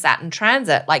personal Saturn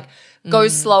transit, like go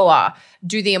slower,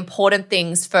 do the important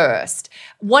things first.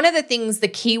 One of the things, the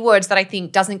keywords that I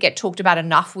think doesn't get talked about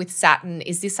enough with Saturn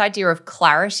is this idea of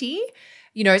clarity.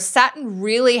 You know, Saturn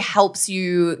really helps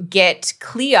you get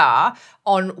clear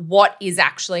on what is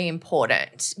actually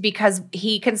important because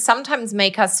he can sometimes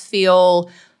make us feel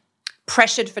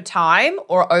pressured for time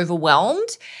or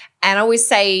overwhelmed. And I always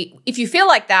say, if you feel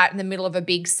like that in the middle of a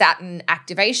big Saturn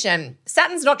activation,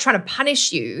 Saturn's not trying to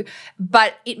punish you,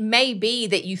 but it may be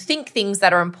that you think things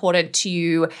that are important to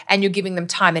you and you're giving them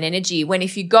time and energy. When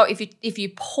if you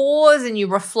pause and you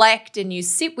reflect and you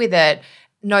sit with it,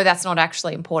 no, that's not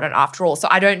actually important after all. So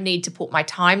I don't need to put my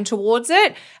time towards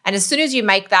it. And as soon as you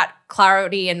make that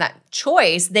clarity and that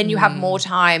choice, then you have more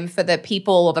time for the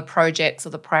people or the projects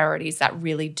or the priorities that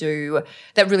really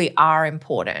are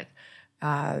important.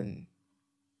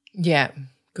 Yeah,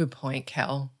 good point,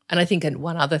 Kel. And I think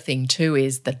one other thing too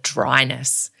is the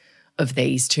dryness of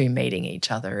these two meeting each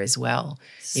other as well.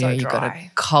 So you've got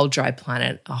a cold, dry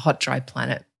planet, a hot, dry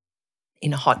planet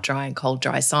in a hot, dry and cold,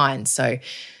 dry sign. So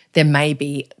there may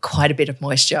be quite a bit of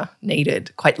moisture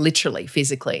needed, quite literally,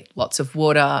 physically. Lots of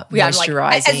water,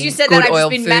 moisturizing, like, as you said good that, I've oil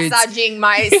just been foods. massaging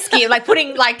my skin, like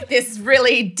putting like this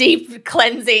really deep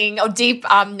cleansing or deep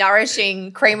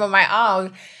nourishing cream on my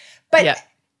arm. But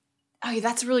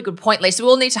that's a really good point, Lisa.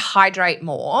 We'll need to hydrate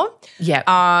more. Yeah.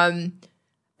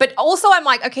 But also I'm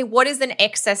like, okay, what is an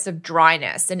excess of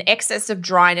dryness? An excess of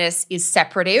dryness is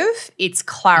separative. It's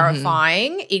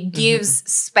clarifying. It gives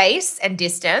space and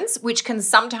distance, which can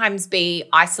sometimes be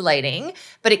isolating,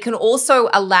 but it can also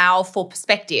allow for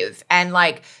perspective and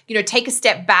like, you know, take a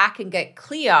step back and get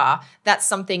clear. That's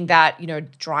something that, you know,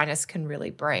 dryness can really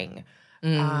bring.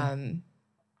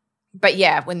 But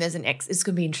yeah, when there's it's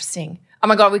going to be interesting. Oh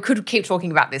my God, we could keep talking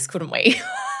about this, couldn't we?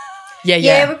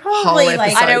 Yeah, we're probably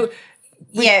like, I know.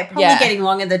 Getting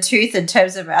long in the tooth in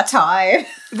terms of our time.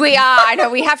 We are. I know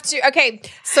we have to. Okay,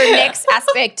 so next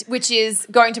aspect, which is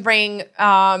going to bring,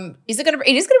 it is going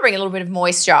to bring a little bit of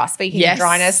moisture. Speaking of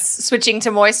dryness, switching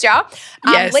to moisture.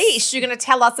 Leash, you're going to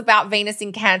tell us about Venus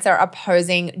in Cancer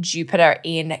opposing Jupiter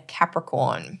in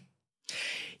Capricorn.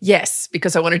 Yes,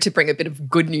 because I wanted to bring a bit of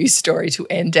good news story to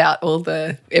end out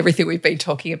everything we've been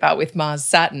talking about with Mars,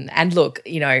 Saturn. And look,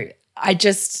 you know,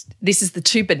 this is the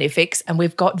two benefics and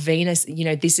we've got Venus, you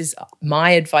know, this is my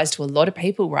advice to a lot of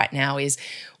people right now is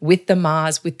with the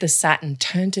Mars, with the Saturn,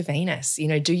 turn to Venus, you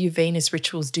know, do your Venus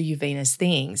rituals, do your Venus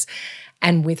things.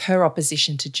 And with her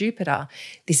opposition to Jupiter,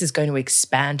 this is going to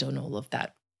expand on all of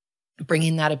that. Bring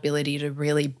in that ability to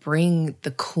really bring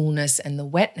the coolness and the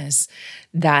wetness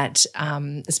that,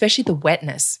 especially the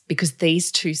wetness, because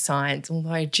these two signs,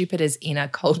 although Jupiter's in a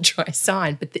cold, dry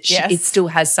sign, but it still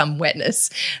has some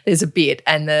wetness. There's a bit,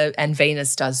 and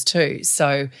Venus does too.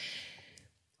 So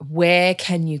where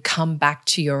can you come back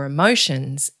to your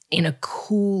emotions in a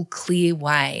cool, clear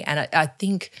way? And I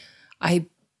think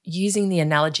using the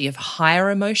analogy of higher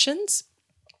emotions,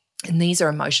 and these are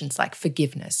emotions like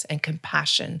forgiveness and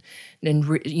compassion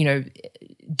and, you know,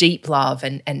 deep love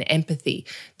and empathy,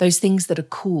 those things that are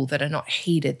cool, that are not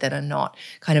heated, that are not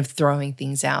kind of throwing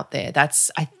things out there.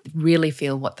 I really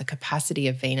feel what the capacity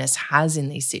of Venus has in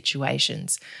these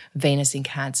situations, Venus in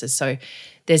Cancer. So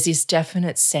there's this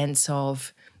definite sense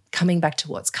of coming back to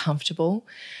what's comfortable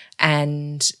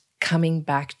and coming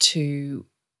back to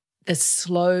the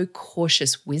slow,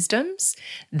 cautious wisdoms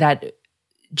that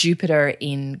Jupiter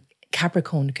in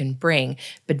Capricorn can bring,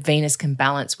 but Venus can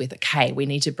balance with, okay, we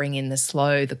need to bring in the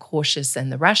slow, the cautious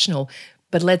and the rational,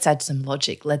 but let's add some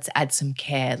logic, let's add some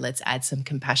care, let's add some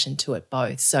compassion to it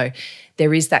both. So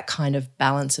there is that kind of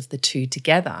balance of the two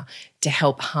together to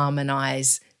help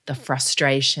harmonize the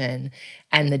frustration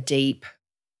and the deep,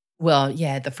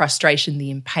 the frustration,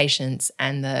 the impatience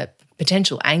and the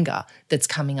potential anger that's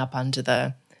coming up under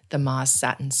the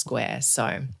Mars-Saturn square.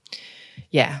 So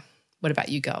yeah, what about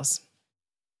you girls?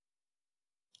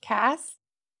 Cass?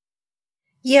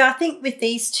 Yeah, I think with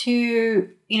these two,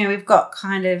 you know, we've got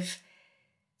kind of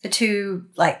the two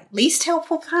like least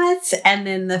helpful planets and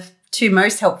then the two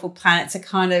most helpful planets are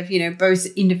kind of, you know, both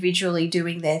individually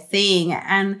doing their thing.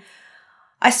 And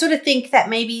I sort of think that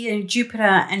maybe Jupiter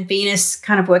and Venus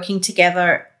kind of working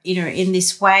together, in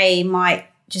this way might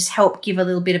just help give a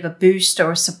little bit of a boost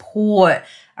or a support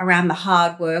around the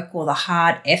hard work or the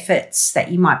hard efforts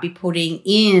that you might be putting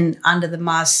in under the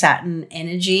Mars-Saturn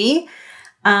energy.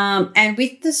 And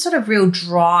with the sort of real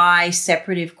dry,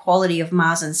 separative quality of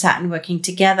Mars and Saturn working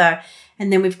together,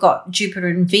 and then we've got Jupiter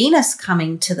and Venus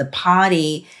coming to the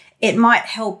party, it might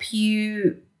help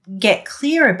you get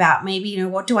clear about maybe,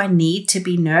 what do I need to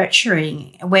be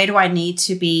nurturing? Where do I need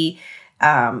to be,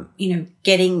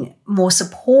 getting more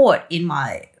support in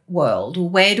my world? Or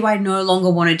where do I no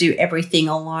longer want to do everything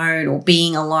alone or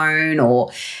being alone or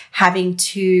having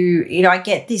to, I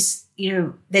get this,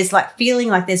 there's like feeling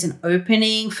like there's an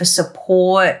opening for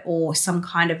support or some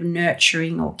kind of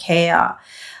nurturing or care.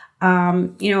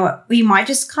 We might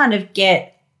just kind of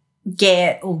get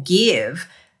or give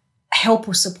help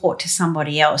or support to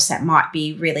somebody else that might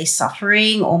be really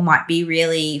suffering or might be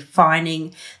really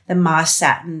finding the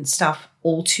Mars-Saturn stuff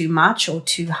all too much or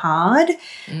too hard.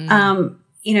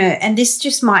 And this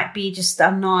just might be just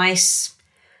a nice,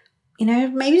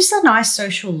 maybe just a nice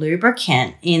social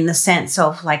lubricant in the sense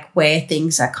of like where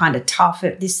things are kind of tough.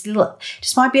 This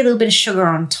just might be a little bit of sugar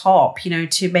on top,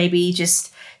 to maybe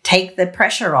just take the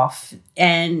pressure off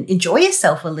and enjoy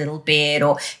yourself a little bit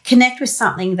or connect with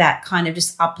something that kind of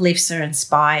just uplifts or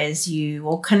inspires you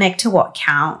or connect to what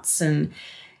counts and,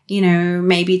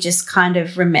 maybe just kind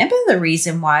of remember the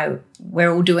reason why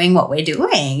we're all doing what we're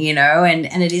doing,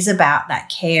 and it is about that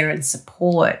care and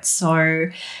support.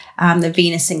 So the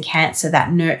Venus in Cancer,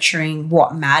 that nurturing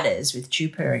what matters with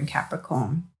Jupiter in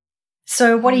Capricorn.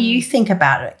 So what do you think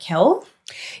about it, Kel?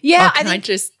 Yeah,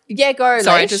 go. Sorry, Leish.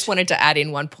 I just wanted to add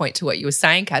in one point to what you were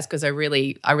saying, Kaz, because I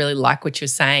really like what you're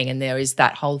saying. And there is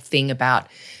that whole thing about,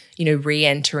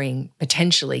 re-entering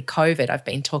potentially COVID. I've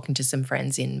been talking to some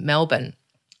friends in Melbourne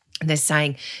and they're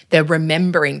saying they're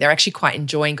remembering, they're actually quite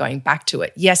enjoying going back to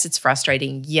it. Yes, it's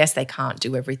frustrating. Yes, they can't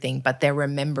do everything, but they're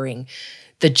remembering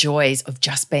the joys of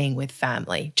just being with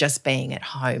family, just being at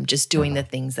home, just doing the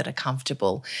things that are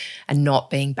comfortable and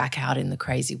not being back out in the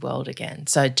crazy world again.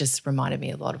 So it just reminded me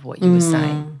a lot of what you were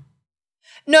saying.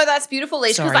 No, that's beautiful,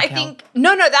 Leish, because I think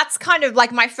that's kind of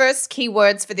like my first key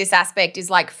words for this aspect is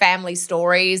like family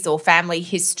stories or family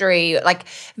history. Like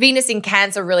Venus in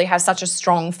Cancer really has such a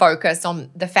strong focus on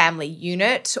the family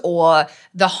unit or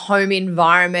the home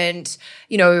environment.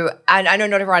 And I know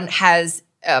not everyone has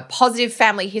a positive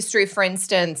family history, for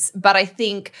instance, but I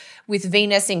think with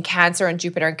Venus in Cancer and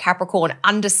Jupiter in Capricorn,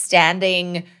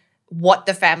 understanding what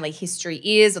the family history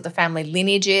is or the family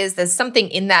lineage is, there's something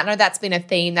in that. I know that's been a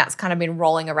theme that's kind of been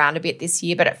rolling around a bit this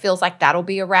year, but it feels like that'll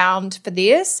be around for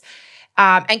this.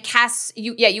 And Cass,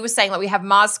 you were saying like we have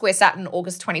Mars square Saturn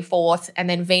August 24th and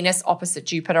then Venus opposite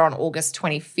Jupiter on August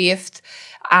 25th.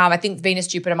 I think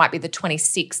Venus-Jupiter might be the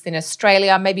 26th in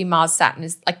Australia. Maybe Mars-Saturn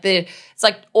is like it's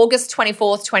like August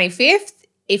 24th, 25th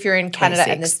if you're in Canada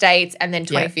 26th. And the States, and then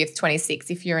 25th,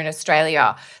 26th if you're in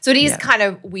Australia. So it is kind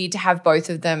of weird to have both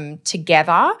of them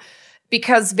together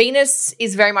because Venus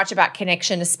is very much about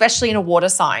connection, especially in a water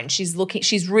sign. She's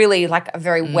really like a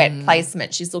very wet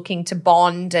placement. She's looking to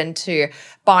bond and to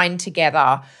bind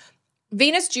together.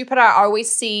 Venus-Jupiter I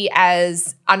always see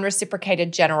as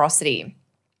unreciprocated generosity.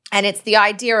 And it's the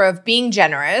idea of being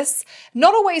generous,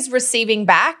 not always receiving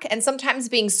back, and sometimes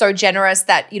being so generous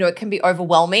that, it can be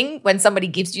overwhelming when somebody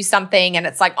gives you something and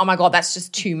it's like, oh my God, that's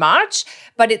just too much.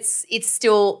 But it's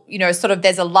still, sort of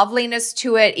there's a loveliness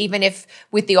to it, even if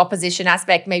with the opposition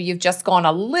aspect, maybe you've just gone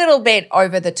a little bit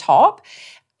over the top.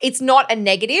 It's not a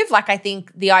negative. Like I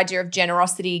think the idea of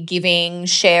generosity, giving,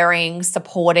 sharing,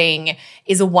 supporting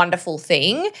is a wonderful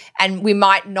thing. And we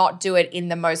might not do it in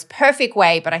the most perfect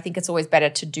way, but I think it's always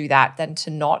better to do that than to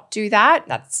not do that.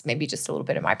 That's maybe just a little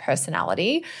bit of my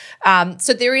personality.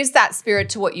 So there is that spirit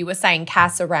to what you were saying,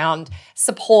 Cass, around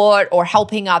support or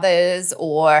helping others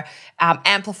or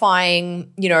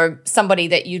amplifying, somebody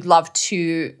that you'd love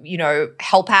to,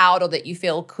 help out or that you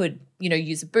feel could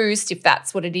use a boost if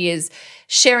that's what it is,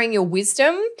 sharing your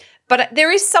wisdom. But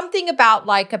there is something about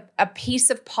like a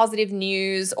piece of positive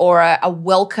news or a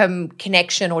welcome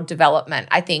connection or development,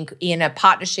 I think, in a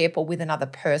partnership or with another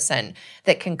person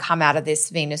that can come out of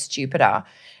this Venus-Jupiter.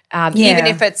 Even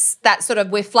if it's that sort of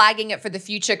we're flagging it for the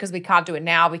future because we can't do it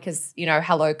now because,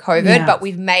 hello COVID, but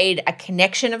we've made a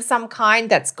connection of some kind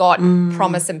that's got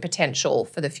promise and potential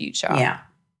for the future. Yeah.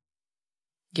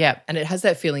 Yeah, and it has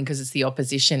that feeling because it's the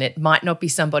opposition. It might not be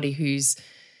somebody who's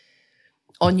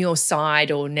on your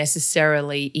side or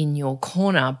necessarily in your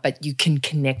corner, but you can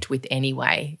connect with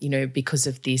anyway, because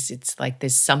of this. It's like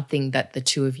there's something that the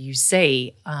two of you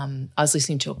see. I was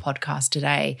listening to a podcast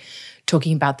today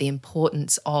talking about the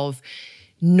importance of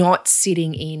not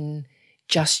sitting in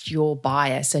just your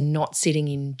bias and not sitting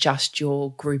in just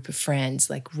your group of friends.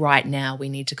 Like right now we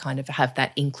need to kind of have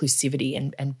that inclusivity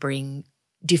and bring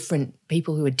different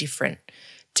people who are different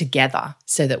together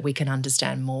so that we can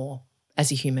understand more as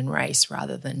a human race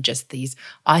rather than just these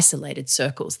isolated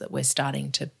circles that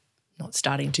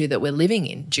that we're living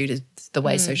in due to the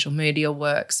way social media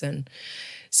works. And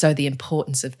so the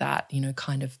importance of that,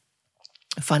 kind of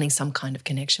finding some kind of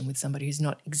connection with somebody who's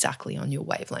not exactly on your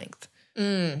wavelength.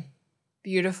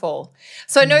 Beautiful.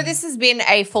 So I know this has been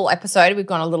a full episode. We've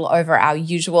gone a little over our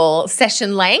usual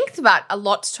session length, but a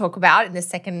lot to talk about in the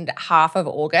second half of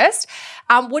August.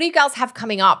 What do you girls have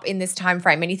coming up in this time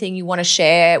frame? Anything you want to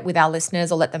share with our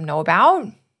listeners or let them know about?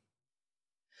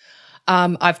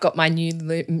 I've got my new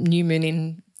moon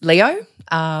in Leo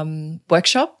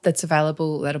workshop that's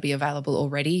available. That'll be available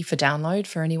already for download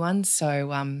for anyone. So,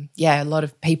 a lot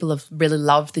of people have really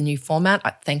loved the new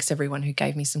format. Thanks everyone who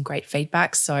gave me some great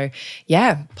feedback. So,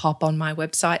 pop on my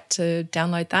website to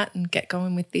download that and get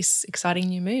going with this exciting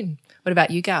new moon. What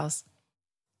about you gals?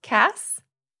 Cass?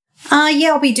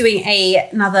 I'll be doing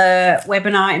another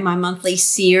webinar in my monthly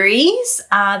series.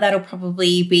 That'll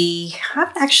probably be, I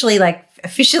haven't actually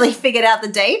officially figured out the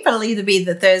date, but it'll either be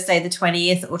the Thursday the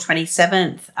 20th or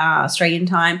 27th Australian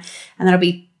time, and that'll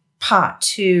be part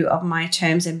 2 of my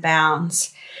terms and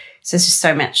bounds. So there's just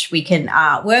so much we can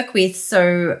work with.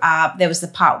 So there was the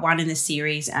part 1 in the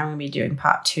series, and we'll be doing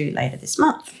part 2 later this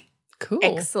month. Cool.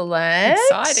 Excellent.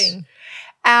 Exciting.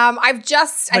 As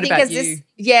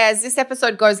this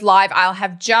episode goes live, I'll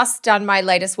have just done my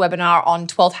latest webinar on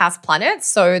 12th house planets.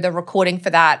 So the recording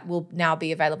for that will now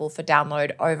be available for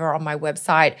download over on my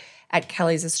website at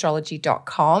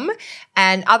kellysastrology.com,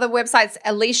 and other websites,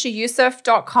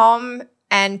 aliciayusuf.com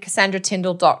and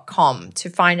cassandratyndall.com to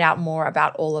find out more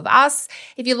about all of us.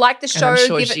 If you like the show, and I'm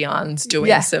sure Jian's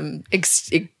doing some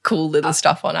cool little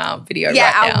stuff on our video right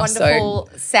now. Our wonderful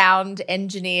sound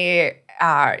engineer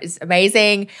is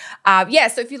amazing.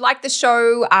 So if you like the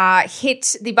show,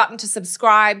 hit the button to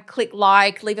subscribe, click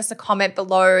like, leave us a comment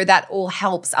below. That all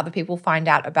helps other people find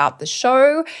out about the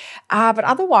show. But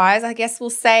otherwise, I guess we'll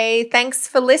say thanks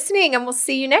for listening and we'll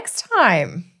see you next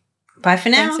time. Bye for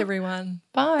now. Thanks, everyone.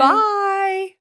 Bye. Bye.